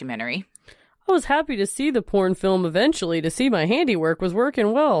Lorena documentary, I was happy to see the porn film eventually to see my handiwork was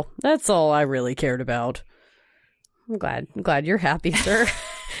working well. That's all I really cared about. I'm glad you're happy, sir.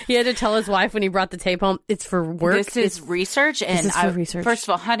 He had to tell his wife when he brought the tape home, it's for work. This is research. And this is for research. First of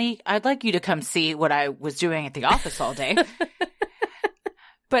all, honey, I'd like you to come see what I was doing at the office all day.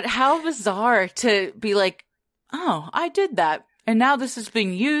 But how bizarre to be like, oh, I did that. And now this is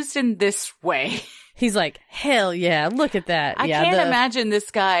being used in this way. He's like, hell yeah, look at that. I can't imagine this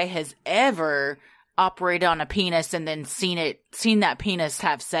guy has ever operated on a penis and then seen that penis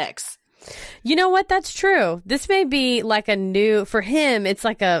have sex. You know what? That's true. This may be like for him, it's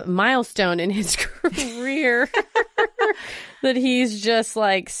like a milestone in his career that he's just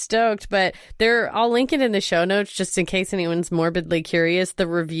like stoked. But I'll link it in the show notes just in case anyone's morbidly curious. The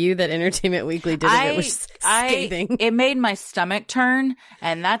review that Entertainment Weekly did of it was scathing. It made my stomach turn,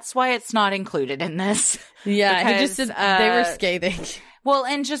 and that's why it's not included in this. Yeah, because, he just said they were scathing. Well,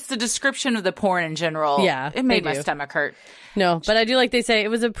 and just the description of the porn in general, it made my stomach hurt. No, but I do like they say it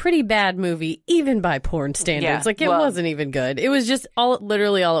was a pretty bad movie, even by porn standards. It wasn't even good. It was just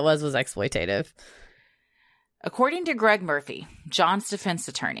literally all it was exploitative. According to Greg Murphy, John's defense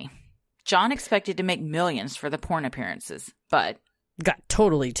attorney, John expected to make millions for the porn appearances, but got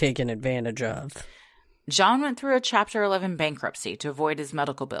totally taken advantage of. John went through a Chapter 11 bankruptcy to avoid his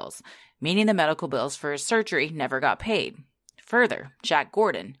medical bills, meaning the medical bills for his surgery never got paid. Further, Jack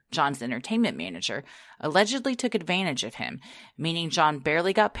Gordon, John's entertainment manager, allegedly took advantage of him, meaning John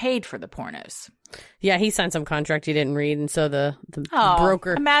barely got paid for the pornos. Yeah, he signed some contract he didn't read, and so the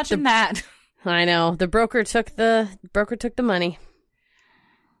broker. Imagine that. I know. The broker took the money.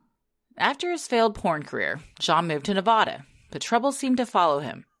 After his failed porn career, John moved to Nevada, but trouble seemed to follow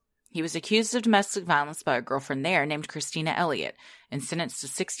him. He was accused of domestic violence by a girlfriend there named Christina Elliott and sentenced to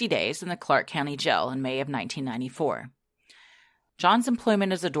 60 days in the Clark County Jail in May of 1994. John's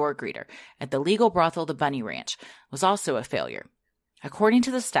employment as a door greeter at the legal brothel The Bunny Ranch was also a failure. According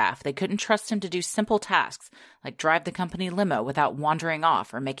to the staff, they couldn't trust him to do simple tasks like drive the company limo without wandering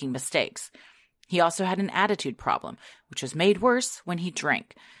off or making mistakes. He also had an attitude problem, which was made worse when he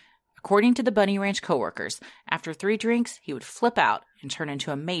drank. According to the Bunny Ranch coworkers, after 3 drinks, he would flip out and turn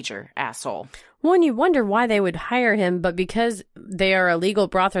into a major asshole. One, you wonder why they would hire him, but because they are a legal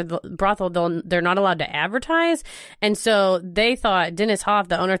brothel, they're not allowed to advertise. And so they thought, Dennis Hoff,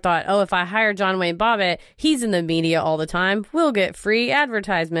 the owner, thought, oh, if I hire John Wayne Bobbitt, he's in the media all the time, we'll get free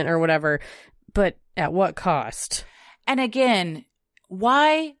advertisement or whatever. But at what cost? And again,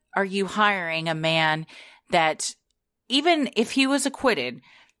 why are you hiring a man that, even if he was acquitted,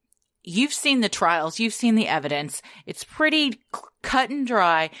 you've seen the trials, you've seen the evidence. It's pretty cut and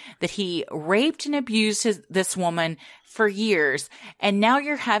dry that he raped and abused this woman for years. And now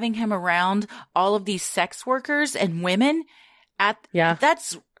you're having him around all of these sex workers and women.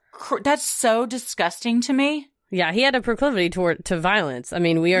 That's so disgusting to me. Yeah, he had a proclivity to violence. I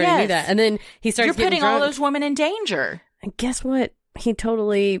mean, we already knew that. And then he starts You're getting putting all those women in danger. And guess what? He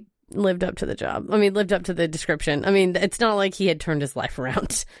totally lived up to the job. I mean, lived up to the description. I mean, it's not like he had turned his life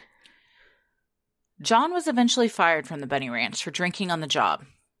around. John was eventually fired from the Bunny Ranch for drinking on the job.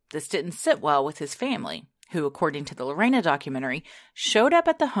 This didn't sit well with his family, who, according to the Lorena documentary, showed up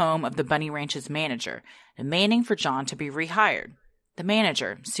at the home of the Bunny Ranch's manager, demanding for John to be rehired. The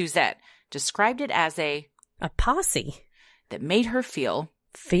manager, Suzette, described it as a posse that made her feel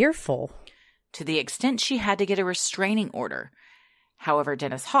fearful to the extent she had to get a restraining order. However,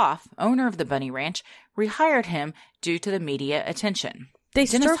 Dennis Hoff, owner of the Bunny Ranch, rehired him due to the media attention.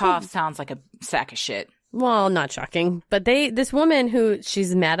 Dennis Hoff sounds like a sack of shit. Well, not shocking. But this woman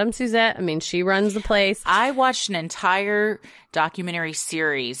she's Madame Suzette. I mean, she runs the place. I watched an entire documentary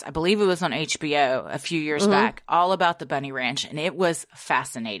series, I believe it was on HBO a few years back, all about the Bunny Ranch, and it was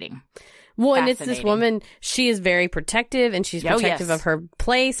fascinating. Well, and it's this woman, she is very protective, and she's protective of her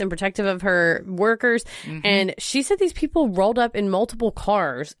place and protective of her workers. Mm-hmm. And she said these people rolled up in multiple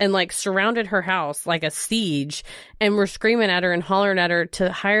cars and like surrounded her house like a siege and were screaming at her and hollering at her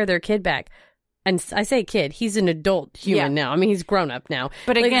to hire their kid back. And I say kid, he's an adult human now. I mean, he's grown up now.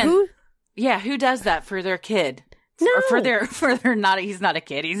 But like, again, who does that for their kid? No. Or for their he's not a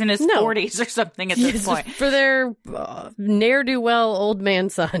kid. He's in his 40s or something at this point. For their ne'er-do-well old man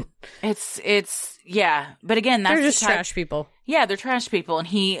son. It's But again, that's they're just trash people. Yeah, they're trash people.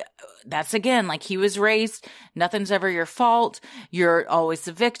 And that's again, like he was raised, nothing's ever your fault. You're always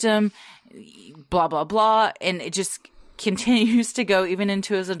the victim, blah, blah, blah. And it just continues to go even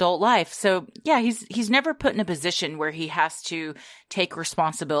into his adult life. So yeah, he's never put in a position where he has to take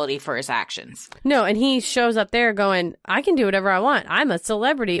responsibility for his actions. No, and he shows up there going, I can do whatever I want. I'm a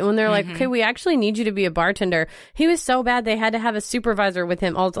celebrity. And when they're like, okay, we actually need you to be a bartender. He was so bad they had to have a supervisor with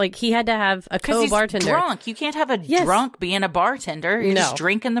him. Like he had to have a co-bartender. He's drunk. You can't have a drunk being a bartender. You're just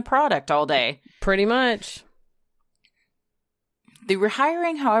drinking the product all day. Pretty much. The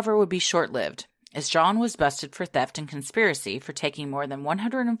rehiring, however, would be short-lived, as John was busted for theft and conspiracy for taking more than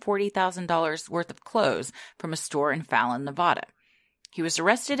 $140,000 worth of clothes from a store in Fallon, Nevada. He was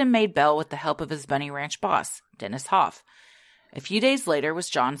arrested and made bail with the help of his Bunny Ranch boss, Dennis Hoff. A few days later was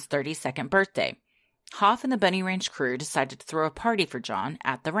John's 32nd birthday. Hoff and the Bunny Ranch crew decided to throw a party for John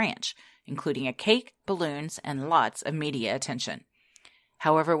at the ranch, including a cake, balloons, and lots of media attention.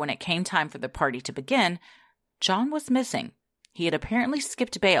 However, when it came time for the party to begin, John was missing. He had apparently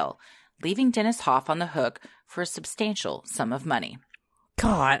skipped bail, leaving Dennis Hoff on the hook for a substantial sum of money.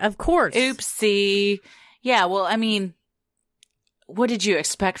 God, of course. Oopsie. Yeah, well, I mean, what did you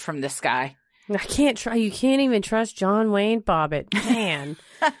expect from this guy? You can't even trust John Wayne Bobbitt. Man.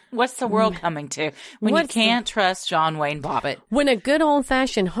 What's the world coming to when you can't trust John Wayne Bobbitt? When a good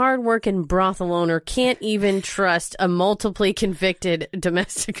old-fashioned, hard-working brothel owner can't even trust a multiply convicted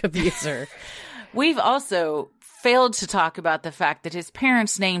domestic abuser. We've also failed to talk about the fact that his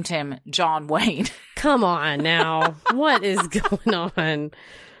parents named him John Wayne. Come on now. What is going on?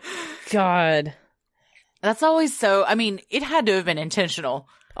 God. That's always so, I mean, it had to have been intentional.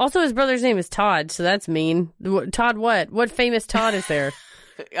 Also, his brother's name is Todd, so that's mean. Todd what? What famous Todd is there?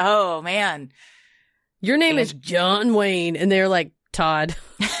 Oh, man. Your name is John Wayne, and they're like, Todd.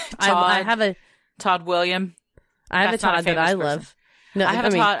 I have a Todd William. I have a Todd that I love. No, I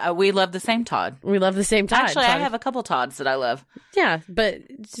have a Todd. We love the same Todd. We love the same Todd. Actually, I have a couple Todds that I love. Yeah, but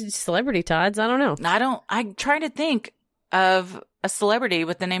celebrity Todds, I don't know. I'm trying to think of a celebrity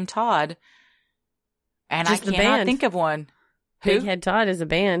with the name Todd, and just I cannot think of one. Big Head Todd is a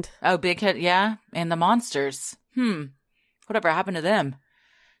band. Oh, Big Head, yeah. And the Monsters. Whatever happened to them?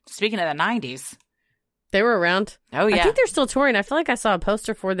 Speaking of the 90s. They were around. Oh, yeah. I think they're still touring. I feel like I saw a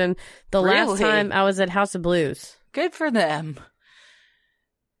poster for them the last time I was at House of Blues. Good for them.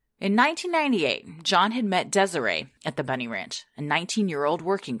 In 1998, John had met Desiree at the Bunny Ranch, a 19-year-old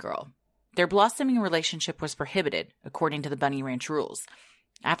working girl. Their blossoming relationship was prohibited, according to the Bunny Ranch rules.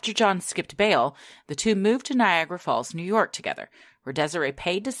 After John skipped bail, the two moved to Niagara Falls, New York together, where Desiree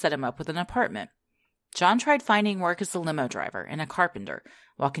paid to set him up with an apartment. John tried finding work as a limo driver and a carpenter,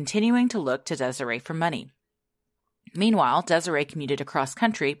 while continuing to look to Desiree for money. Meanwhile, Desiree commuted across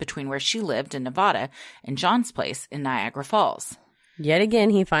country between where she lived in Nevada and John's place in Niagara Falls. Yet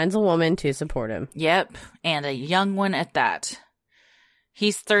again, he finds a woman to support him. Yep, and a young one at that.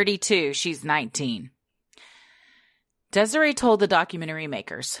 He's 32, she's 19. Desiree told the documentary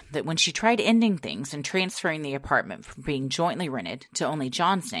makers that when she tried ending things and transferring the apartment from being jointly rented to only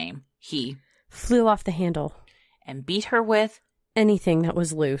John's name, he flew off the handle and beat her with anything that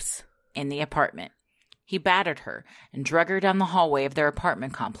was loose in the apartment. He battered her and drug her down the hallway of their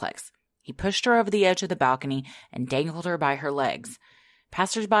apartment complex. He pushed her over the edge of the balcony and dangled her by her legs.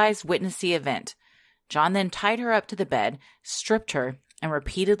 Passersby witnessed the event. John then tied her up to the bed, stripped her, and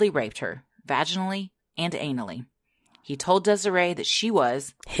repeatedly raped her, vaginally and anally. He told Desiree that she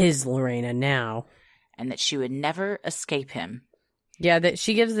was his Lorena now, and that she would never escape him. Yeah, that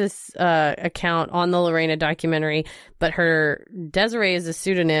she gives this account on the Lorena documentary, but her Desiree is a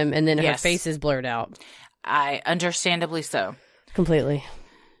pseudonym, and then her face is blurred out. Understandably so. Completely.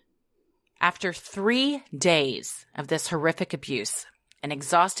 After 3 days of this horrific abuse, an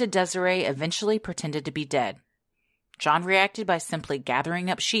exhausted Desiree eventually pretended to be dead. John reacted by simply gathering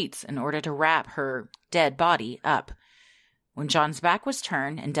up sheets in order to wrap her dead body up. When John's back was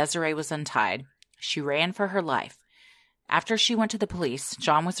turned and Desiree was untied, she ran for her life. After she went to the police,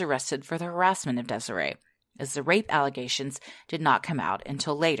 John was arrested for the harassment of Desiree, as the rape allegations did not come out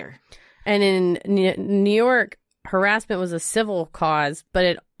until later. And in New York, harassment was a civil cause, but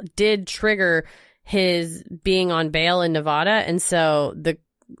it did trigger his being on bail in Nevada. And so the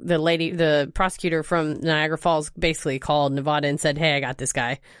prosecutor from Niagara Falls basically called Nevada and said, hey, I got this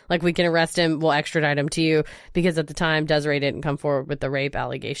guy. Like, we can arrest him. We'll extradite him to you. Because at the time, Desiree didn't come forward with the rape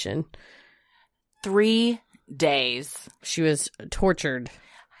allegation. 3 days. She was tortured.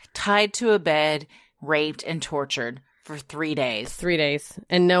 Tied to a bed, raped, and tortured for 3 days. 3 days.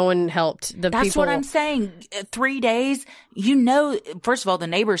 And no one helped the people. That's what I'm saying. 3 days. You know, first of all, the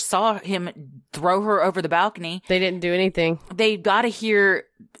neighbors saw him throw her over the balcony. They didn't do anything. They got to hear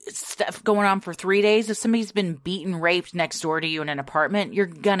stuff going on for 3 days. If somebody's been beaten, raped next door to you in an apartment, you're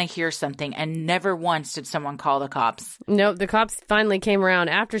going to hear something. And never once did someone call the cops. No, the cops finally came around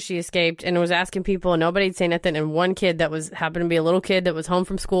after she escaped and was asking people, and nobody'd say nothing. And one kid that happened to be a little kid that was home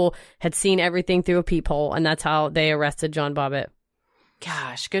from school had seen everything through a peephole. And that's how they arrested John Bobbitt.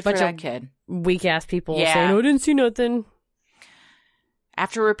 Gosh, good for that kid. Weak ass people saying, Yeah. oh, I didn't see nothing.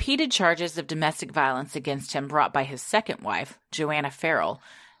 After repeated charges of domestic violence against him brought by his second wife, Joanna Farrell,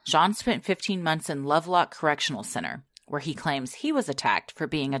 John spent 15 months in Lovelock Correctional Center, where he claims he was attacked for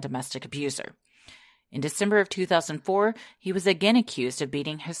being a domestic abuser. In December of 2004, he was again accused of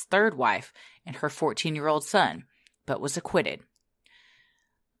beating his third wife and her 14-year-old son, but was acquitted.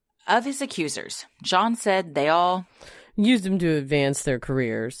 Of his accusers, John said they all used them to advance their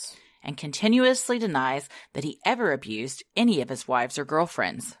careers, and continuously denies that he ever abused any of his wives or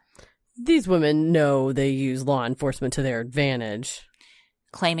girlfriends. These women know they use law enforcement to their advantage,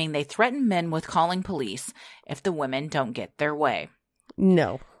 claiming they threaten men with calling police if the women don't get their way.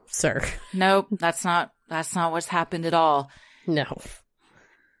 No, sir. Nope, that's not what's happened at all. No.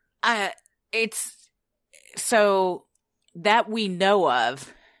 It's so that we know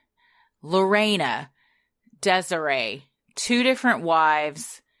of. Lorena, Desiree, 2 different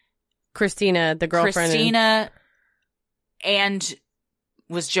wives. Christina, the girlfriend. Christina, and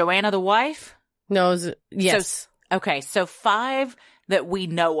was Joanna the wife? No, it was, yes. So 5 that we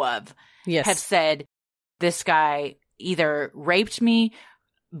know of have said this guy either raped me,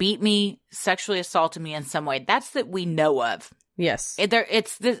 beat me, sexually assaulted me in some way. That's that we know of. Yes.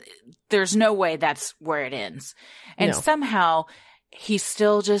 There's no way that's where it ends. And somehow he's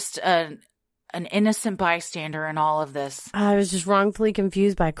still just an innocent bystander in all of this. I was just wrongfully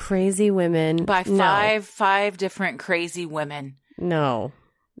confused by crazy women. By five different crazy women. No.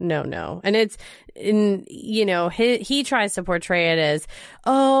 And it's, he tries to portray it as,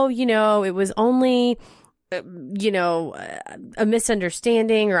 it was only, a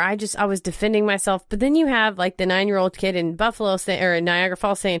misunderstanding, or I was defending myself. But then you have like the 9-year-old kid in Niagara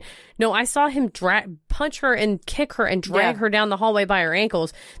Falls saying, no, I saw him punch her and kick her and drag her down the hallway by her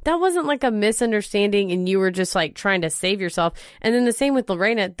ankles. That wasn't like a misunderstanding and you were just like trying to save yourself. And then the same with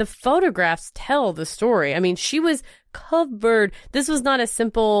Lorena. The photographs tell the story. I mean, she was covered. This was not a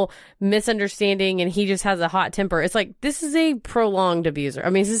simple misunderstanding and he just has a hot temper. It's like, this is a prolonged abuser. I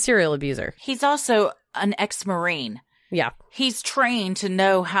mean, he's a serial abuser. He's also an ex-Marine. Yeah. He's trained to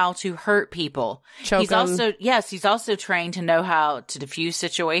know how to hurt people. Choke them. He's also trained to know how to diffuse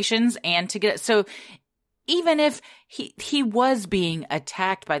situations and to get it. So even if he was being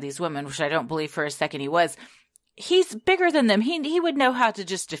attacked by these women, which I don't believe for a second he was, he's bigger than them. He would know how to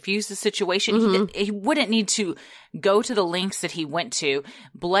just diffuse the situation. Mm-hmm. He wouldn't need to go to the lengths that he went to,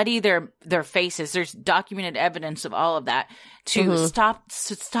 bloody their faces. There's documented evidence of all of that to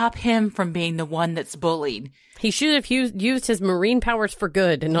stop him from being the one that's bullied. He should have used his marine powers for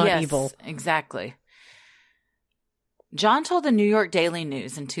good and not evil. Exactly. John told the New York Daily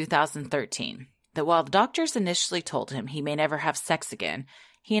News in 2013 that while the doctors initially told him he may never have sex again,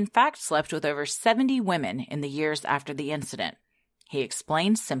 he in fact slept with over 70 women in the years after the incident. He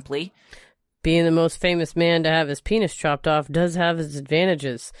explained simply, being the most famous man to have his penis chopped off does have its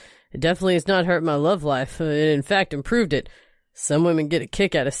advantages. It definitely has not hurt my love life. It in fact improved it. Some women get a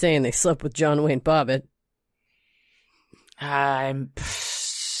kick out of saying they slept with John Wayne Bobbitt. I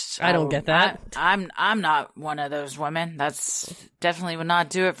don't get that. I'm not one of those women. That's definitely would not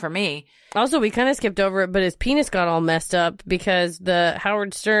do it for me. Also, we kind of skipped over it, but his penis got all messed up because the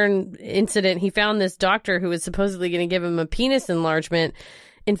Howard Stern incident, he found this doctor who was supposedly going to give him a penis enlargement.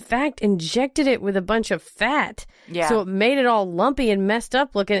 In fact, injected it with a bunch of fat. Yeah. So it made it all lumpy and messed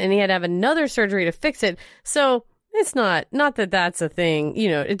up looking, and he had to have another surgery to fix it. So It's not that that's a thing. You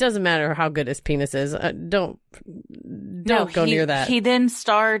know, it doesn't matter how good his penis is. Don't go near that. He then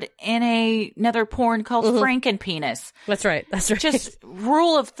starred in another porn called Frankenpenis. That's right. Just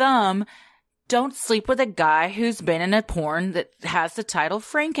rule of thumb, don't sleep with a guy who's been in a porn that has the title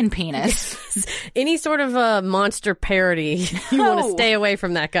Frankenpenis. Any sort of a monster parody, you want to stay away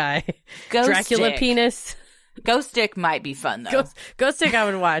from that guy. Ghost Dracula Dick. Penis. Ghost Dick might be fun, though. Ghost Dick I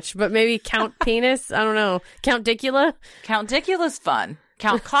would watch, but maybe Count Penis? I don't know. Count Dicula? Count Dicula's fun.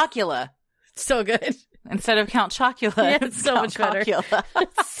 Count Cockula. So good. Instead of Count Chocula. Yeah, it's so much better.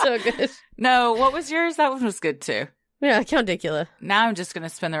 So good. No, what was yours? That one was good, too. Yeah, Count Dicula. Now I'm just going to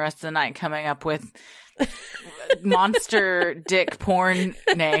spend the rest of the night coming up with monster dick porn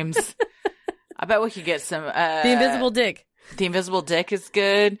names. I bet we could get some... The Invisible Dick. The Invisible Dick is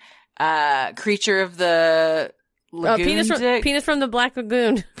good. Creature of the Lagoon Dick. Penis from the Black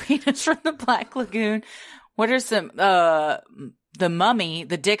Lagoon. Penis from the Black Lagoon. What are some... the Mummy,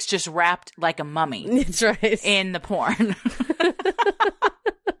 the dick's just wrapped like a mummy. That's right. In the porn.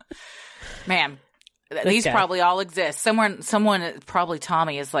 Man, these guy. probably all exist. Someone, probably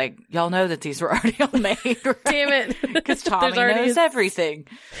Tommy, is like, y'all know that these were already all made, right? Damn it. Because Tommy knows everything.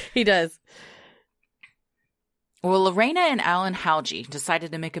 He does. Well, Lorena and Alan Halge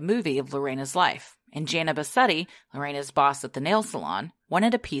decided to make a movie of Lorena's life, and Jana Bassetti, Lorena's boss at the nail salon,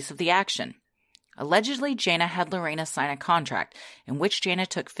 wanted a piece of the action. Allegedly, Jana had Lorena sign a contract in which Jana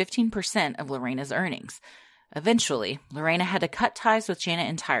took 15% of Lorena's earnings. Eventually, Lorena had to cut ties with Jana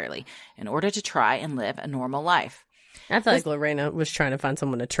entirely in order to try and live a normal life. I feel like Lorena was trying to find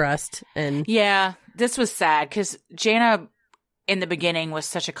someone to trust. And yeah, this was sad because Jana, in the beginning, was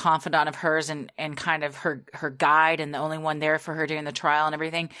such a confidant of hers and kind of her guide and the only one there for her during the trial and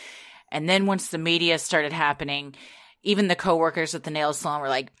everything. And then once the media started happening, even the coworkers at the nail salon were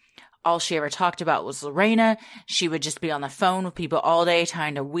like, all she ever talked about was Lorena. She would just be on the phone with people all day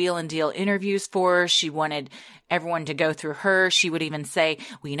trying to wheel and deal interviews for her. She wanted everyone to go through her. She would even say,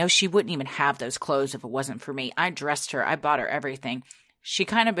 well, you know, she wouldn't even have those clothes if it wasn't for me. I dressed her. I bought her everything. She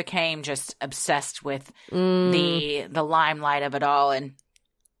kind of became just obsessed with the limelight of it all. And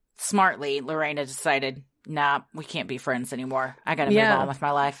smartly, Lorena decided, nah, we can't be friends anymore. I got to move on with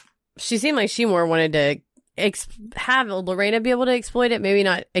my life. She seemed like she more wanted to have Lorena be able to exploit it, maybe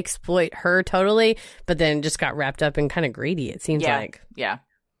not exploit her totally, but then just got wrapped up and kind of greedy, it seems like. Yeah.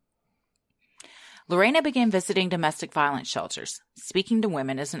 Lorena began visiting domestic violence shelters, speaking to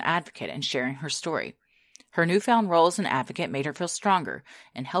women as an advocate and sharing her story. Her newfound role as an advocate made her feel stronger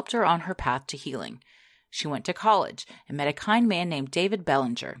and helped her on her path to healing. She went to college and met a kind man named David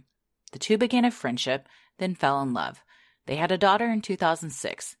Bellinger. The two began a friendship, then fell in love. They had a daughter in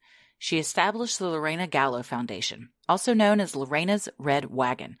 2006. She established the Lorena Gallo Foundation, also known as Lorena's Red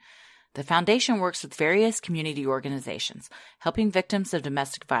Wagon. The foundation works with various community organizations, helping victims of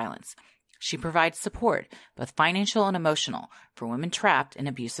domestic violence. She provides support, both financial and emotional, for women trapped in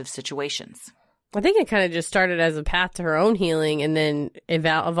abusive situations. I think it kind of just started as a path to her own healing and then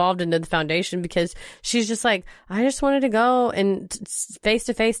evolved into the foundation because she's just like, I just wanted to go and face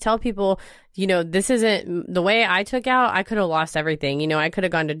to face tell people, you know, this isn't the way I took out. I could have lost everything. You know, I could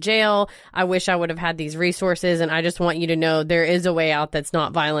have gone to jail. I wish I would have had these resources. And I just want you to know there is a way out that's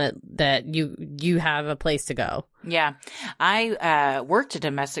not violent, that you have a place to go. Yeah. I worked at a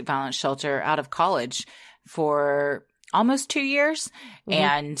domestic violence shelter out of college for almost 2 years. Mm-hmm.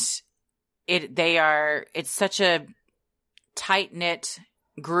 And it's such a tight-knit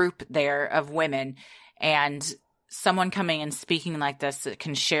group there of women, and someone coming and speaking like this that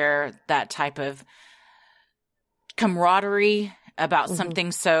can share that type of camaraderie about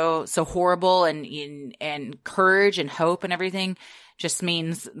something so horrible and courage and hope and everything just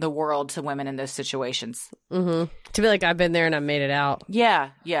means the world to women in those situations. Mm-hmm. To be like, I've been there and I made it out.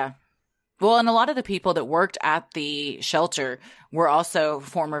 Yeah. Well, and a lot of the people that worked at the shelter were also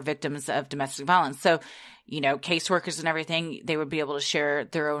former victims of domestic violence. So, you know, caseworkers and everything, they would be able to share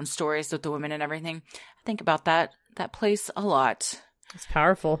their own stories with the women and everything. I think about that place a lot. It's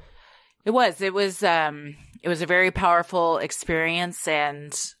powerful. It was a very powerful experience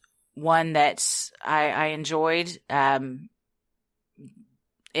and one that I enjoyed.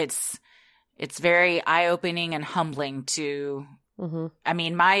 It's very eye-opening and humbling to, I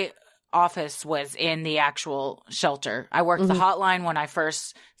mean, my office was in the actual shelter. I worked the hotline when I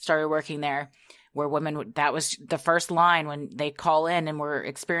first started working there, where women that was the first line when they call in and were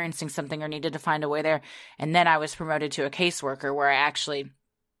experiencing something or needed to find a way there. And then I was promoted to a caseworker where I actually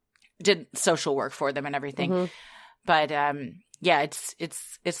did social work for them and everything. But yeah,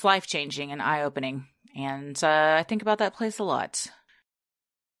 it's life-changing and eye-opening. And I think about that place a lot.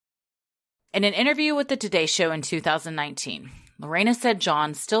 In an interview with the Today Show in 2019, Lorena said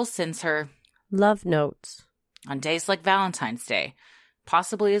John still sends her love notes on days like Valentine's Day,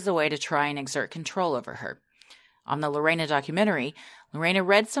 possibly as a way to try and exert control over her. On the Lorena documentary, Lorena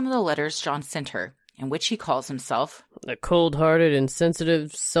read some of the letters John sent her, in which he calls himself a cold-hearted,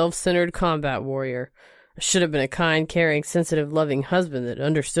 insensitive, self-centered combat warrior. I should have been a kind, caring, sensitive, loving husband that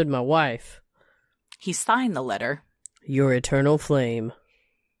understood my wife. He signed the letter, Your eternal flame.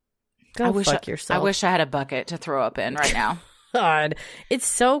 Go fuck yourself. I wish I had a bucket to throw up in right now. God, it's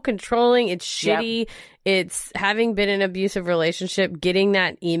so controlling. It's shitty. Yep. It's having been in an abusive relationship, getting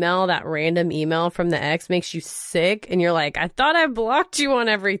that email, that random email from the ex makes you sick. And you're like, I thought I blocked you on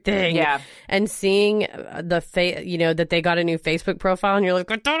everything. Yeah. And seeing that they got a new Facebook profile and you're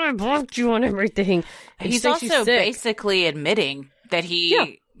like, I thought I blocked you on everything. He's also basically admitting that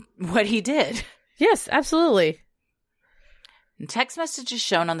what he did. Yes, absolutely. And text messages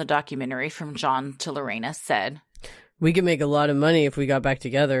shown on the documentary from John to Lorena said, we could make a lot of money if we got back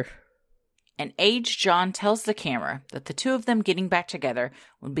together. And aged John tells the camera that the two of them getting back together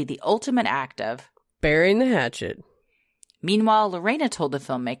would be the ultimate act of burying the hatchet. Meanwhile, Lorena told the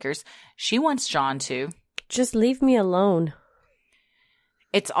filmmakers she wants John to just leave me alone.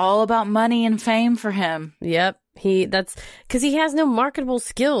 It's all about money and fame for him. Yep. That's because he has no marketable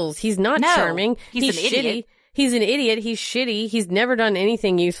skills. He's not charming. He's an shitty. idiot. He's an idiot. He's shitty. He's never done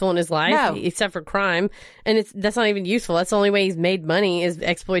anything useful in his life except for crime. And that's not even useful. That's the only way he's made money is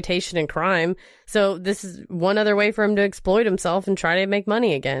exploitation and crime. So this is one other way for him to exploit himself and try to make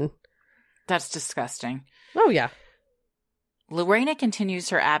money again. That's disgusting. Oh, yeah. Lorena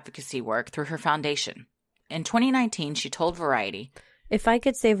continues her advocacy work through her foundation. In 2019, she told Variety, if I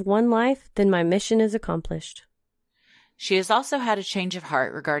could save one life, then my mission is accomplished. She has also had a change of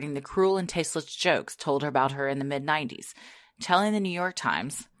heart regarding the cruel and tasteless jokes told about her in the mid-90s, telling the New York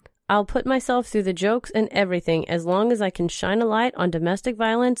Times, I'll put myself through the jokes and everything as long as I can shine a light on domestic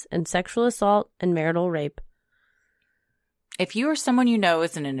violence and sexual assault and marital rape. If you or someone you know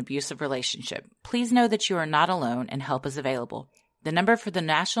is in an abusive relationship, please know that you are not alone and help is available. The number for the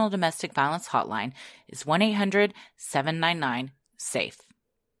National Domestic Violence Hotline is 1-800-799-SAFE.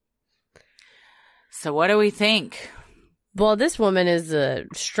 So what do we think? Well, this woman is a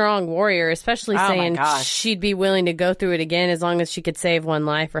strong warrior, especially saying she'd be willing to go through it again as long as she could save one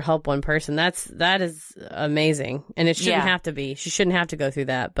life or help one person. That is amazing. And it shouldn't have to be. She shouldn't have to go through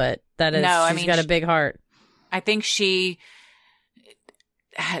that, but she's got a big heart. I think she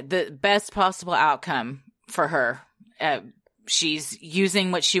had the best possible outcome for her. She's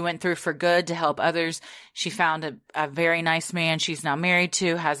using what she went through for good to help others. She found a very nice man she's now married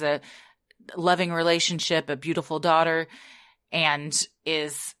to, has a loving relationship, a beautiful daughter, and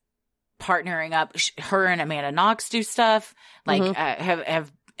is partnering up. Her and Amanda Knox do stuff,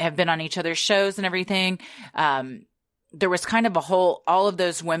 have been on each other's shows and everything. There was kind of all of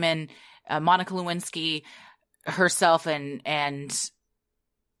those women, Monica Lewinsky herself and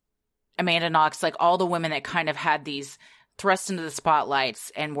Amanda Knox, like all the women that kind of had these thrust into the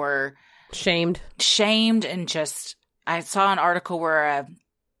spotlights and were shamed and just, I saw an article where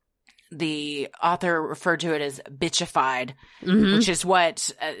the author referred to it as bitchified, which is what,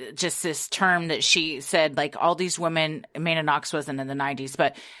 just this term that she said, like all these women, Amanda Knox wasn't in the 90s,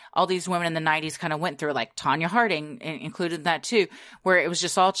 but all these women in the 90s kind of went through, like Tanya Harding included that too, where it was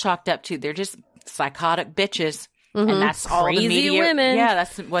just all chalked up to, they're just psychotic bitches. And that's all the media. Women. Yeah,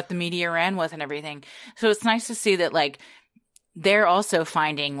 that's what the media ran with and everything. So it's nice to see that, like, they're also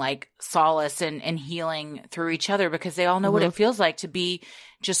finding like solace and healing through each other because they all know what it feels like to be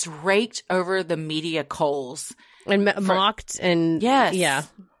just raked over the media coals and mocked and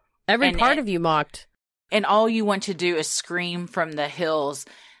every part of you mocked, and all you want to do is scream from the hills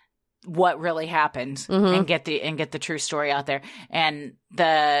what really happened and get the true story out there. And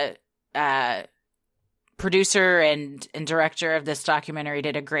the producer and director of this documentary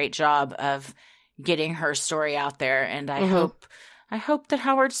did a great job of getting her story out there, and I hope that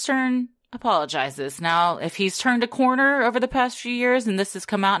Howard Stern apologizes. Now, if he's turned a corner over the past few years and this has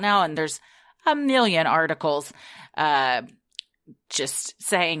come out now and there's a million articles just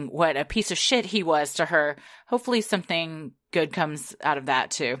saying what a piece of shit he was to her, hopefully something good comes out of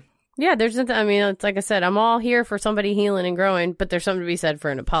that too. Yeah, there's nothing, I mean, it's like I said, I'm all here for somebody healing and growing, but there's something to be said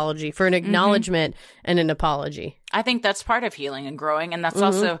for an apology, for an acknowledgement and an apology. I think that's part of healing and growing, and that's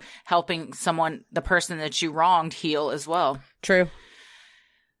also helping the person that you wronged, heal as well. True.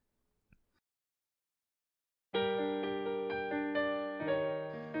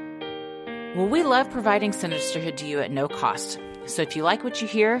 Well, we love providing Sinisterhood to you at no cost. So if you like what you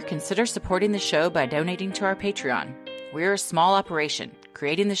hear, consider supporting the show by donating to our Patreon. We're a small operation,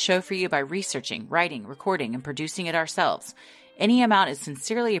 creating the show for you by researching, writing, recording, and producing it ourselves. Any amount is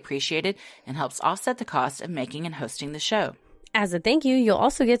sincerely appreciated and helps offset the cost of making and hosting the show. As a thank you, you'll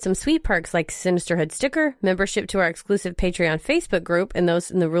also get some sweet perks like Sinisterhood sticker, membership to our exclusive Patreon Facebook group and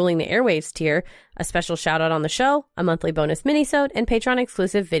those in the Ruling the Airwaves tier, a special shout out on the show, a monthly bonus minisode, and Patreon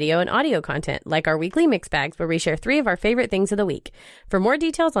exclusive video and audio content like our weekly mix bags where we share 3 of our favorite things of the week. For more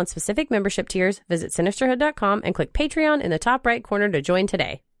details on specific membership tiers, visit Sinisterhood.com and click Patreon in the top right corner to join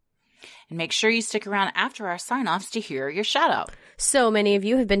today. And make sure you stick around after our sign-offs to hear your shout-out. So many of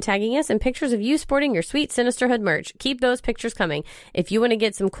you have been tagging us in pictures of you sporting your sweet Sinisterhood merch. Keep those pictures coming. If you want to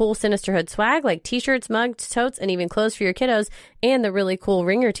get some cool Sinisterhood swag like t-shirts, mugs, totes, and even clothes for your kiddos, and the really cool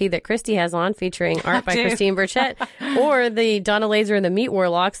ringer tee that Christy has on featuring art by Christine Burchett, or the Donna Laser and the Meat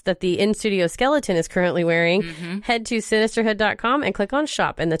Warlocks that the in-studio skeleton is currently wearing, head to Sinisterhood.com and click on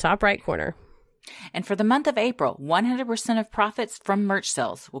Shop in the top right corner. And for the month of April, 100% of profits from merch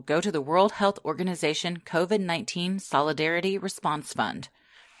sales will go to the World Health Organization COVID-19 Solidarity Response Fund.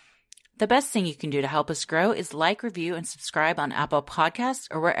 The best thing you can do to help us grow is like, review, and subscribe on Apple Podcasts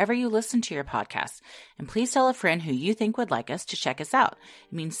or wherever you listen to your podcasts. And please tell a friend who you think would like us to check us out.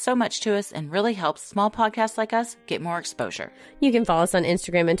 It means so much to us and really helps small podcasts like us get more exposure. You can follow us on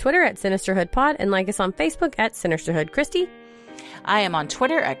Instagram and Twitter at SinisterhoodPod and like us on Facebook at Sinisterhood. Christy? I am on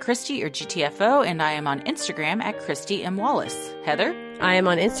Twitter at Christy or GTFO, and I am on Instagram at Christy M. Wallace. Heather? I am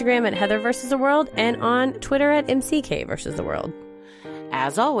on Instagram at Heather vs. the World and on Twitter at MCK vs. the World.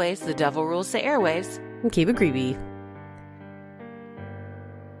 As always, the devil rules the airwaves. And keep it creepy.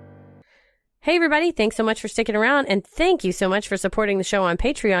 Hey everybody, thanks so much for sticking around, and thank you so much for supporting the show on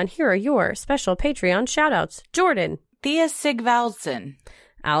Patreon. Here are your special Patreon shoutouts. Jordan. Thea Sigvaldsen.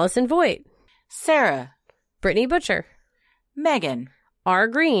 Allison Voigt. Sarah. Brittany Butcher. Megan. R.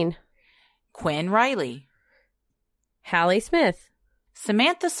 Green. Quinn Riley. Hallie Smith.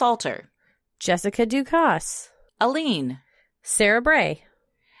 Samantha Salter. Jessica Ducasse. Aline. Sarah Bray.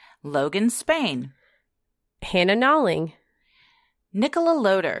 Logan Spain. Hannah Nolling. Nicola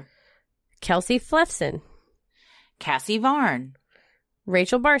Loader. Kelsey Flefson. Cassie Varn.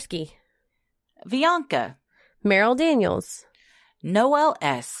 Rachel Barsky. Bianca. Meryl Daniels. Noel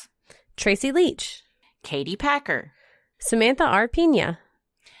S. Tracy Leach. Katie Packer. Samantha R. Pena.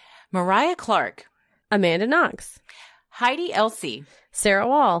 Mariah Clark. Amanda Knox. Heidi Elsie. Sarah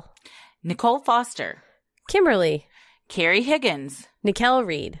Wall. Nicole Foster. Kimberly. Carrie Higgins. Nikel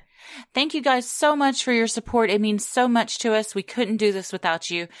Reed. Thank you guys so much for your support. It means so much to us. We couldn't do this without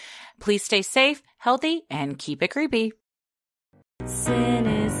you. Please stay safe, healthy, and keep it creepy.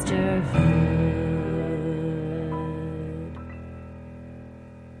 Sinisterhood.